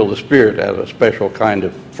just feel the Spirit as a special kind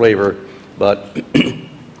of flavor, but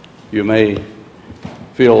you may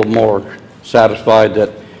feel more satisfied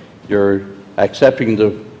that you're accepting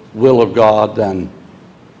the will of God than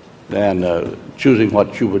choosing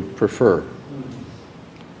what you would prefer.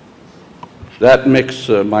 That mix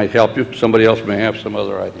might help you. Somebody else may have some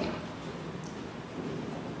other idea.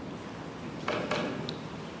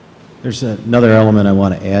 There's another element I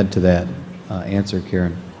want to add to that answer,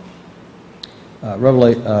 Karen.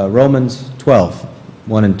 Romans 12,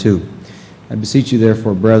 1 and 2. I beseech you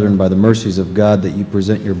therefore, brethren, by the mercies of God, that you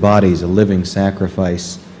present your bodies a living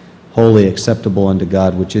sacrifice, wholly acceptable unto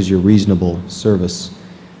God, which is your reasonable service.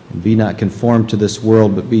 And be not conformed to this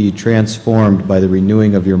world, but be ye transformed by the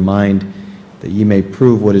renewing of your mind, that ye may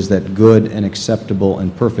prove what is that good and acceptable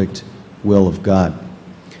and perfect will of God.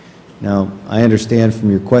 Now, I understand from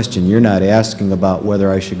your question, you're not asking about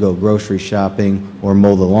whether I should go grocery shopping or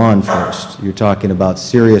mow the lawn first. You're talking about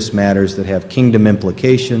serious matters that have kingdom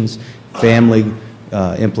implications, family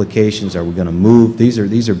implications. Are we going to move? These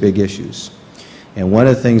are big issues. And one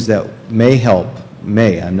of the things that may help,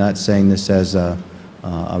 I'm not saying this as a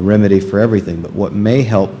remedy for everything, but what may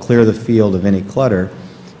help clear the field of any clutter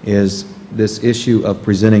is this issue of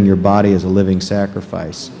presenting your body as a living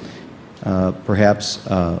sacrifice. Perhaps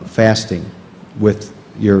fasting with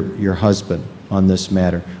your husband on this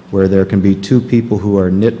matter, where there can be two people who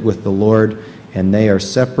are knit with the Lord and they are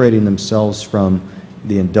separating themselves from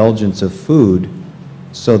the indulgence of food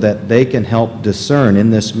so that they can help discern in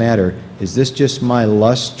this matter, is this just my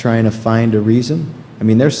lust trying to find a reason? I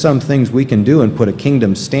mean, there's some things we can do and put a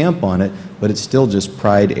kingdom stamp on it, but it's still just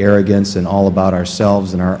pride, arrogance, and all about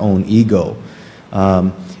ourselves and our own ego.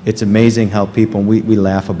 It's amazing how people, we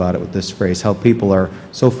laugh about it with this phrase, how people are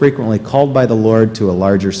so frequently called by the Lord to a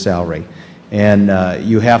larger salary. And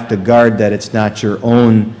you have to guard that it's not your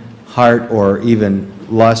own heart or even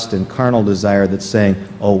lust and carnal desire that's saying,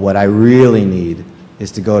 oh, what I really need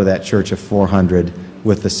is to go to that church of 400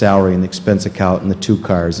 with the salary and the expense account and the 2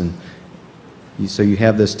 cars. And so you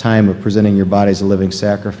have this time of presenting your body as a living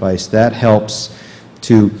sacrifice. That helps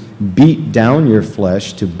to beat down your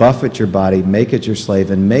flesh, to buffet your body, make it your slave,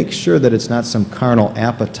 and make sure that it's not some carnal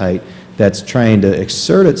appetite that's trying to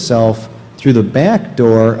exert itself through the back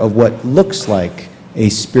door of what looks like a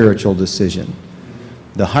spiritual decision.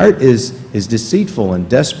 The heart is deceitful and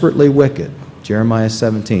desperately wicked. Jeremiah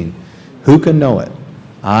 17. Who can know it?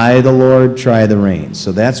 I, the Lord, try the reins.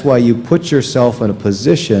 So that's why you put yourself in a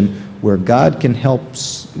position where God can help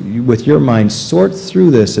you with your mind sort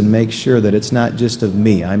through this and make sure that it's not just of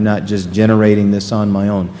me. I'm not just generating this on my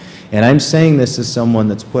own. And I'm saying this as someone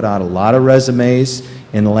that's put out a lot of resumes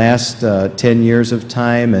in the last 10 years of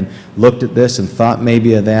time and looked at this and thought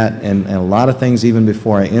maybe of that and a lot of things even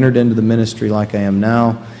before I entered into the ministry like I am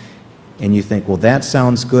now. And you think, well, that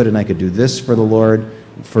sounds good and I could do this for the Lord.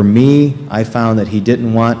 For me, I found that He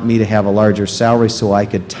didn't want me to have a larger salary so I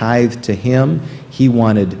could tithe to Him. He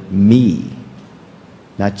wanted me,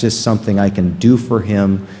 not just something I can do for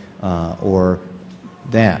Him or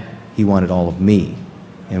that. He wanted all of me.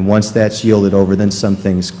 And once that's yielded over, then some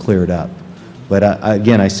things cleared up. But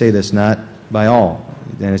again, I say this not by all,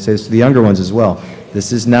 and I say this to the younger ones as well.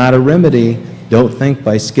 This is not a remedy. Don't think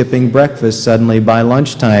by skipping breakfast suddenly by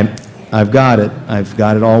lunchtime, I've got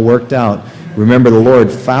it all worked out. Remember, the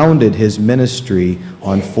Lord founded His ministry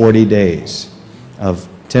on 40 days of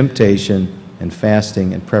temptation and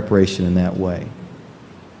fasting and preparation in that way.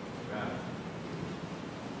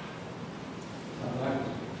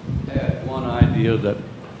 I'd add one idea that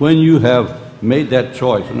when you have made that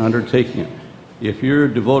choice and undertaking it, if you're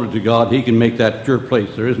devoted to God, He can make that your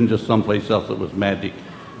place. There isn't just someplace else that was magic.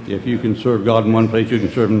 If you can serve God in one place, you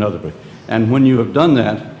can serve in another place. And when you have done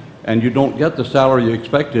that, and you don't get the salary you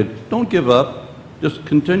expected, don't give up. Just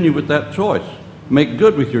continue with that choice. Make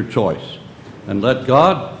good with your choice. And let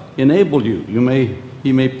God enable you.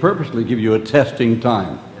 He may purposely give you a testing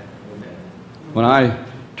time. When I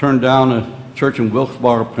turned down a church in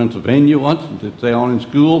Wilkes-Barre, Pennsylvania once to stay on in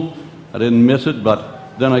school, I didn't miss it,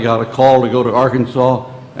 but then I got a call to go to Arkansas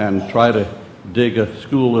and try to dig a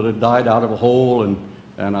school that had died out of a hole,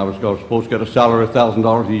 and I was supposed to get a salary of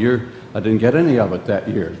 $1,000 a year. I didn't get any of it that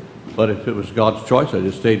year. But if it was God's choice, I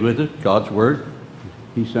just stayed with it, God's Word.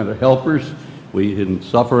 He sent us helpers. We didn't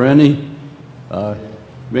suffer any.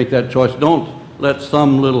 Make that choice. Don't let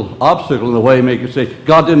some little obstacle in the way make you say,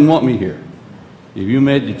 God didn't want me here. If you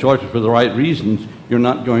made the choices for the right reasons, you're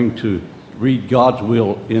not going to read God's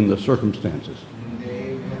will in the circumstances.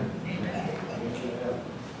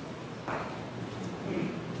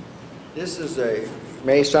 This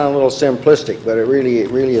may sound a little simplistic, but it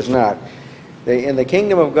really is not. In the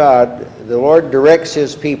kingdom of God, the Lord directs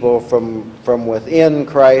His people from within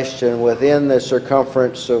Christ and within the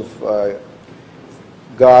circumference of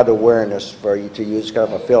God awareness, for you to use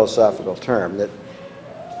kind of a philosophical term, that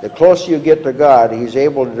the closer you get to God, He's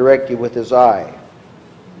able to direct you with His eye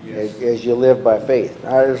as you live by faith.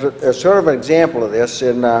 Now, there's sort of an example of this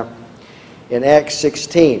in Acts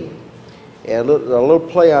 16. And a little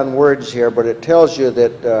play on words here, but it tells you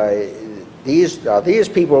that these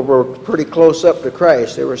people were pretty close up to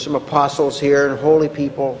Christ. There were some apostles here and holy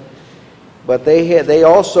people, but they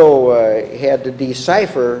also had to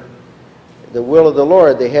decipher the will of the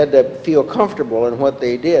Lord. They had to feel comfortable in what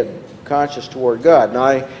they did, conscious toward God.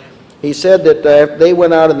 Now, he said that they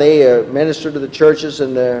went out and they ministered to the churches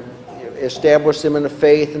and established them in the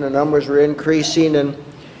faith, and the numbers were increasing, and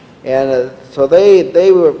so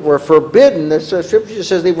they were forbidden. The Scripture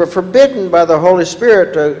says they were forbidden by the Holy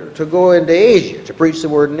Spirit to go into Asia, to preach the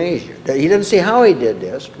word in Asia. He didn't see how he did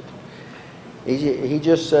this. He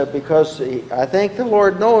just, because I think the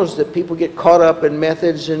Lord knows that people get caught up in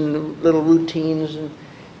methods and little routines. And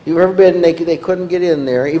you were forbidden, they couldn't get in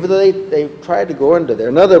there, even though they tried to go into there.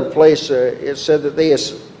 Another place, it said that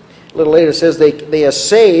a little later, it says they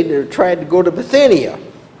essayed or tried to go to Bithynia.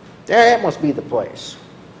 That must be the place.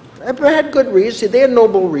 They had good reasons. They had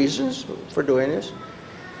noble reasons for doing this.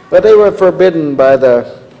 But they were forbidden by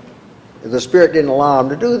the Spirit didn't allow them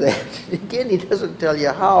to do that. Again, He doesn't tell you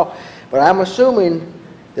how. But I'm assuming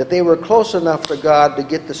that they were close enough to God to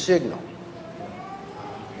get the signal.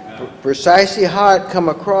 Precisely how it come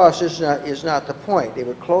across is not the point. They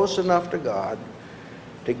were close enough to God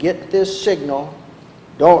to get this signal.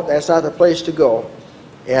 That's not the place to go.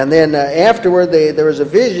 And then afterward, there was a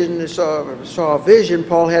vision. They saw a vision.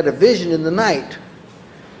 Paul had a vision in the night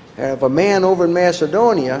of a man over in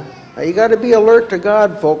Macedonia. Now, you got to be alert to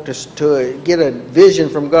God, folks, to get a vision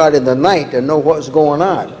from God in the night and know what's going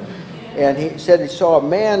on. And he said he saw a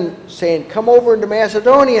man saying, "Come over into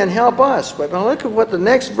Macedonia and help us." But now look at what the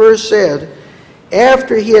next verse said.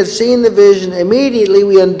 After he had seen the vision, immediately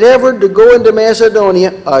we endeavored to go into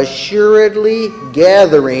Macedonia, assuredly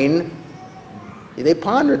gathering. They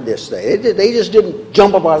pondered this thing. They just didn't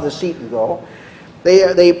jump up out of the seat and go.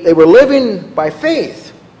 They were living by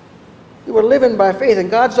faith. They were living by faith,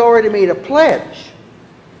 and God's already made a pledge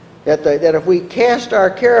that if we cast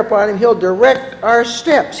our care upon Him, He'll direct our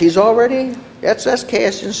steps. He's already, that's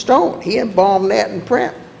cast in stone. He embalmed that in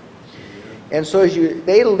print. And so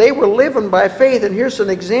they were living by faith, and here's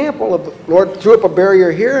an example of the Lord threw up a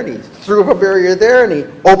barrier here, and He threw up a barrier there, and He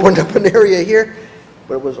opened up an area here.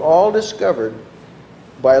 But it was all discovered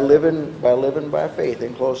by living by faith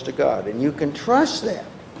and close to God. And you can trust that.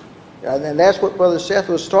 And that's what Brother Seth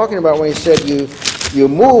was talking about when he said you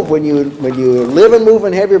move, when you live and move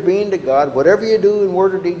and have your being to God, whatever you do in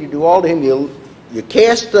word or deed, you do all to Him. You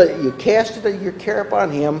cast your care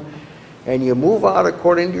upon Him, and you move out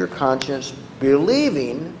according to your conscience,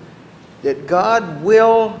 believing that God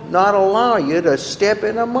will not allow you to step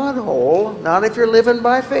in a mud hole, not if you're living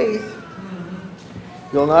by faith.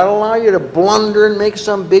 He'll not allow you to blunder and make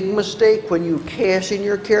some big mistake when you cast in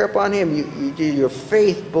your care upon Him. Your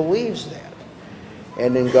faith believes that.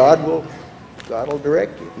 And then God will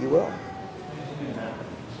direct you. He will.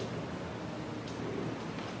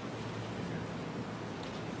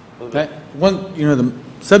 The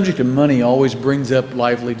subject of money always brings up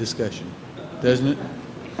lively discussion, doesn't it?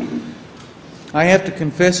 I have to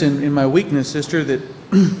confess in my weakness, sister, that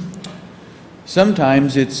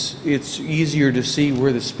sometimes it's easier to see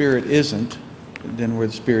where the Spirit isn't than where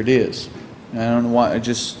the Spirit is. And I don't know why. It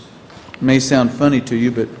just may sound funny to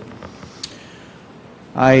you, but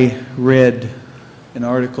I read a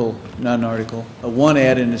one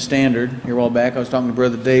ad in the Standard here a while back. I was talking to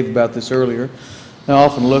Brother Dave about this earlier. I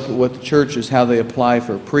often look at what the churches, how they apply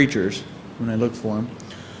for preachers when I look for them.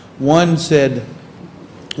 One said,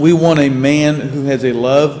 "We want a man who has a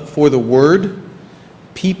love for the Word,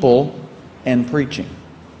 people, and preaching."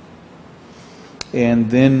 And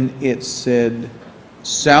then it said,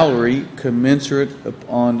 "Salary commensurate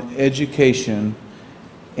upon education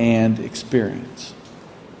and experience."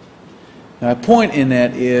 Now, my point in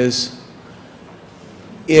that is,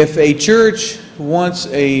 if a church wants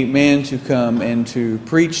a man to come and to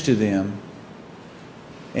preach to them,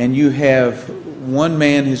 and you have one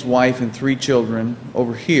man, his wife, and 3 children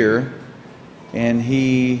over here, and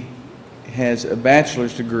he has a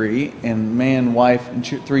bachelor's degree, and man, wife, and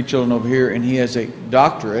 3 children over here, and he has a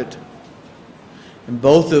doctorate, and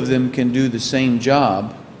both of them can do the same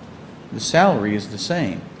job, the salary is the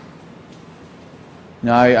same.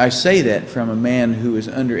 Now, I say that from a man who is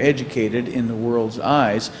undereducated in the world's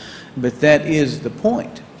eyes, but that is the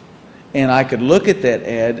point. And I could look at that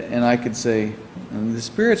ad and I could say, the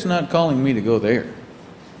Spirit's not calling me to go there.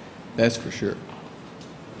 That's for sure.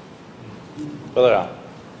 Brother Al.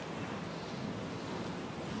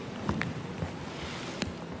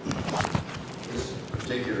 This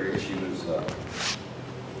particular issue is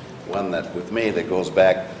one that, with me, that goes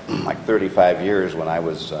back like 35 years when I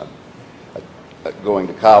was going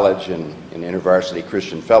to college in InterVarsity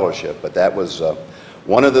Christian Fellowship. But that was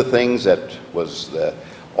one of the things that was the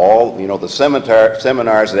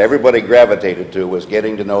seminars that everybody gravitated to was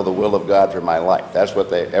getting to know the will of God for my life. That's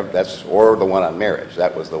what or the one on marriage.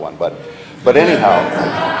 That was the one. But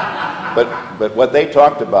anyhow, but what they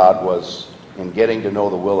talked about was, in getting to know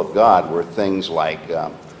the will of God, were things like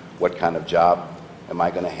what kind of job am I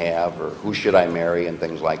going to have, or who should I marry, and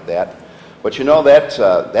things like that. But you know,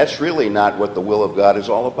 that's really not what the will of God is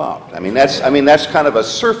all about. I mean, that's kind of a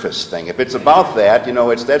surface thing. If it's about that, you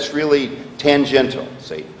know, that's really tangential.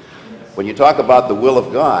 See, when you talk about the will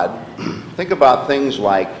of God, think about things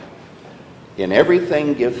like, "In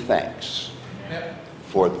everything give thanks,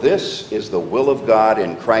 for this is the will of God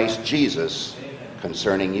in Christ Jesus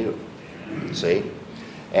concerning you." See,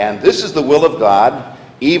 and this is the will of God,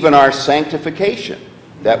 even our sanctification,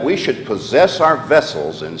 that we should possess our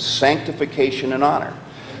vessels in sanctification and honor.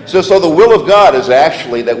 So the will of God is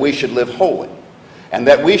actually that we should live holy, and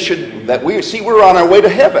that we're on our way to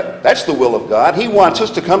heaven. That's the will of God. He wants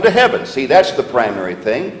us to come to heaven. See, that's the primary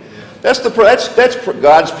thing. That's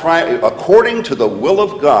God's according to the will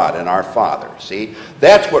of God and our Father. See,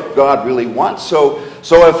 that's what God really wants. So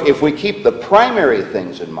if we keep the primary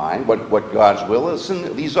things in mind, what God's will is,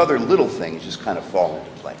 then these other little things just kind of fall into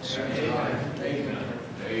place. Amen.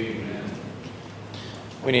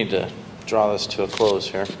 We need to draw this to a close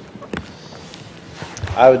here.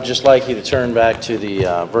 I would just like you to turn back to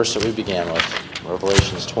the verse that we began with,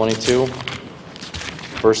 Revelations 22,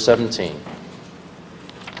 verse 17.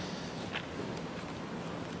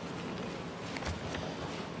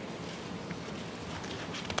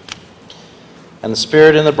 And the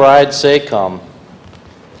Spirit and the bride say, Come.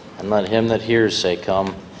 And let him that hears say,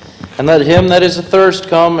 Come. And let him that is athirst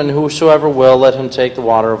come, and whosoever will, let him take the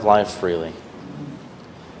water of life freely.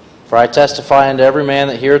 For I testify unto every man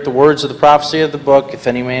that heareth the words of the prophecy of the book, if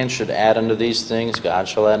any man should add unto these things, God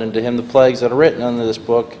shall add unto him the plagues that are written unto this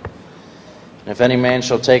book. And if any man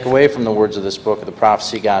shall take away from the words of this book of the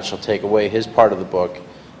prophecy, God shall take away his part of the book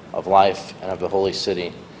of life and of the holy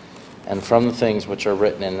city, and from the things which are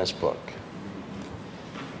written in this book.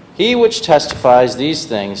 He which testifies these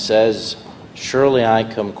things says, Surely I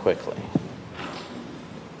come quickly.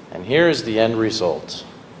 And here is the end result.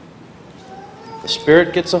 The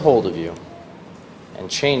Spirit gets a hold of you and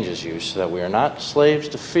changes you so that we are not slaves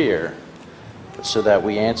to fear, but so that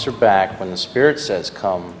we answer back when the Spirit says,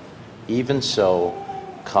 Come, even so,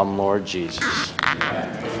 come, Lord Jesus.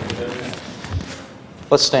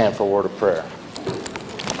 Let's stand for a word of prayer.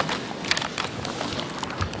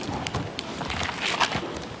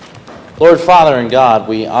 Lord, Father, and God,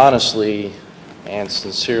 we honestly and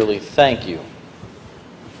sincerely thank you.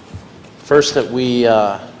 First, that we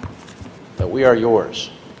are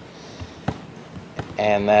yours,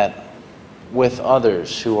 and that with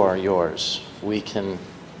others who are yours, we can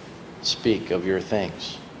speak of your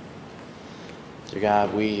things. Dear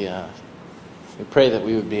God, we pray that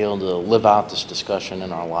we would be able to live out this discussion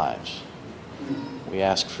in our lives. We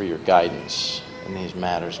ask for your guidance in these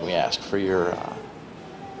matters. We ask for your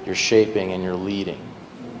shaping and your leading.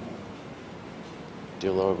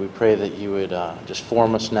 Dear Lord, we pray that you would just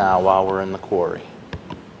form us now while we're in the quarry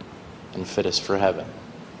and fit us for heaven.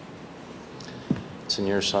 It's in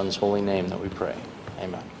your Son's holy name that we pray.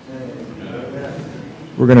 Amen.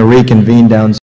 We're going to reconvene down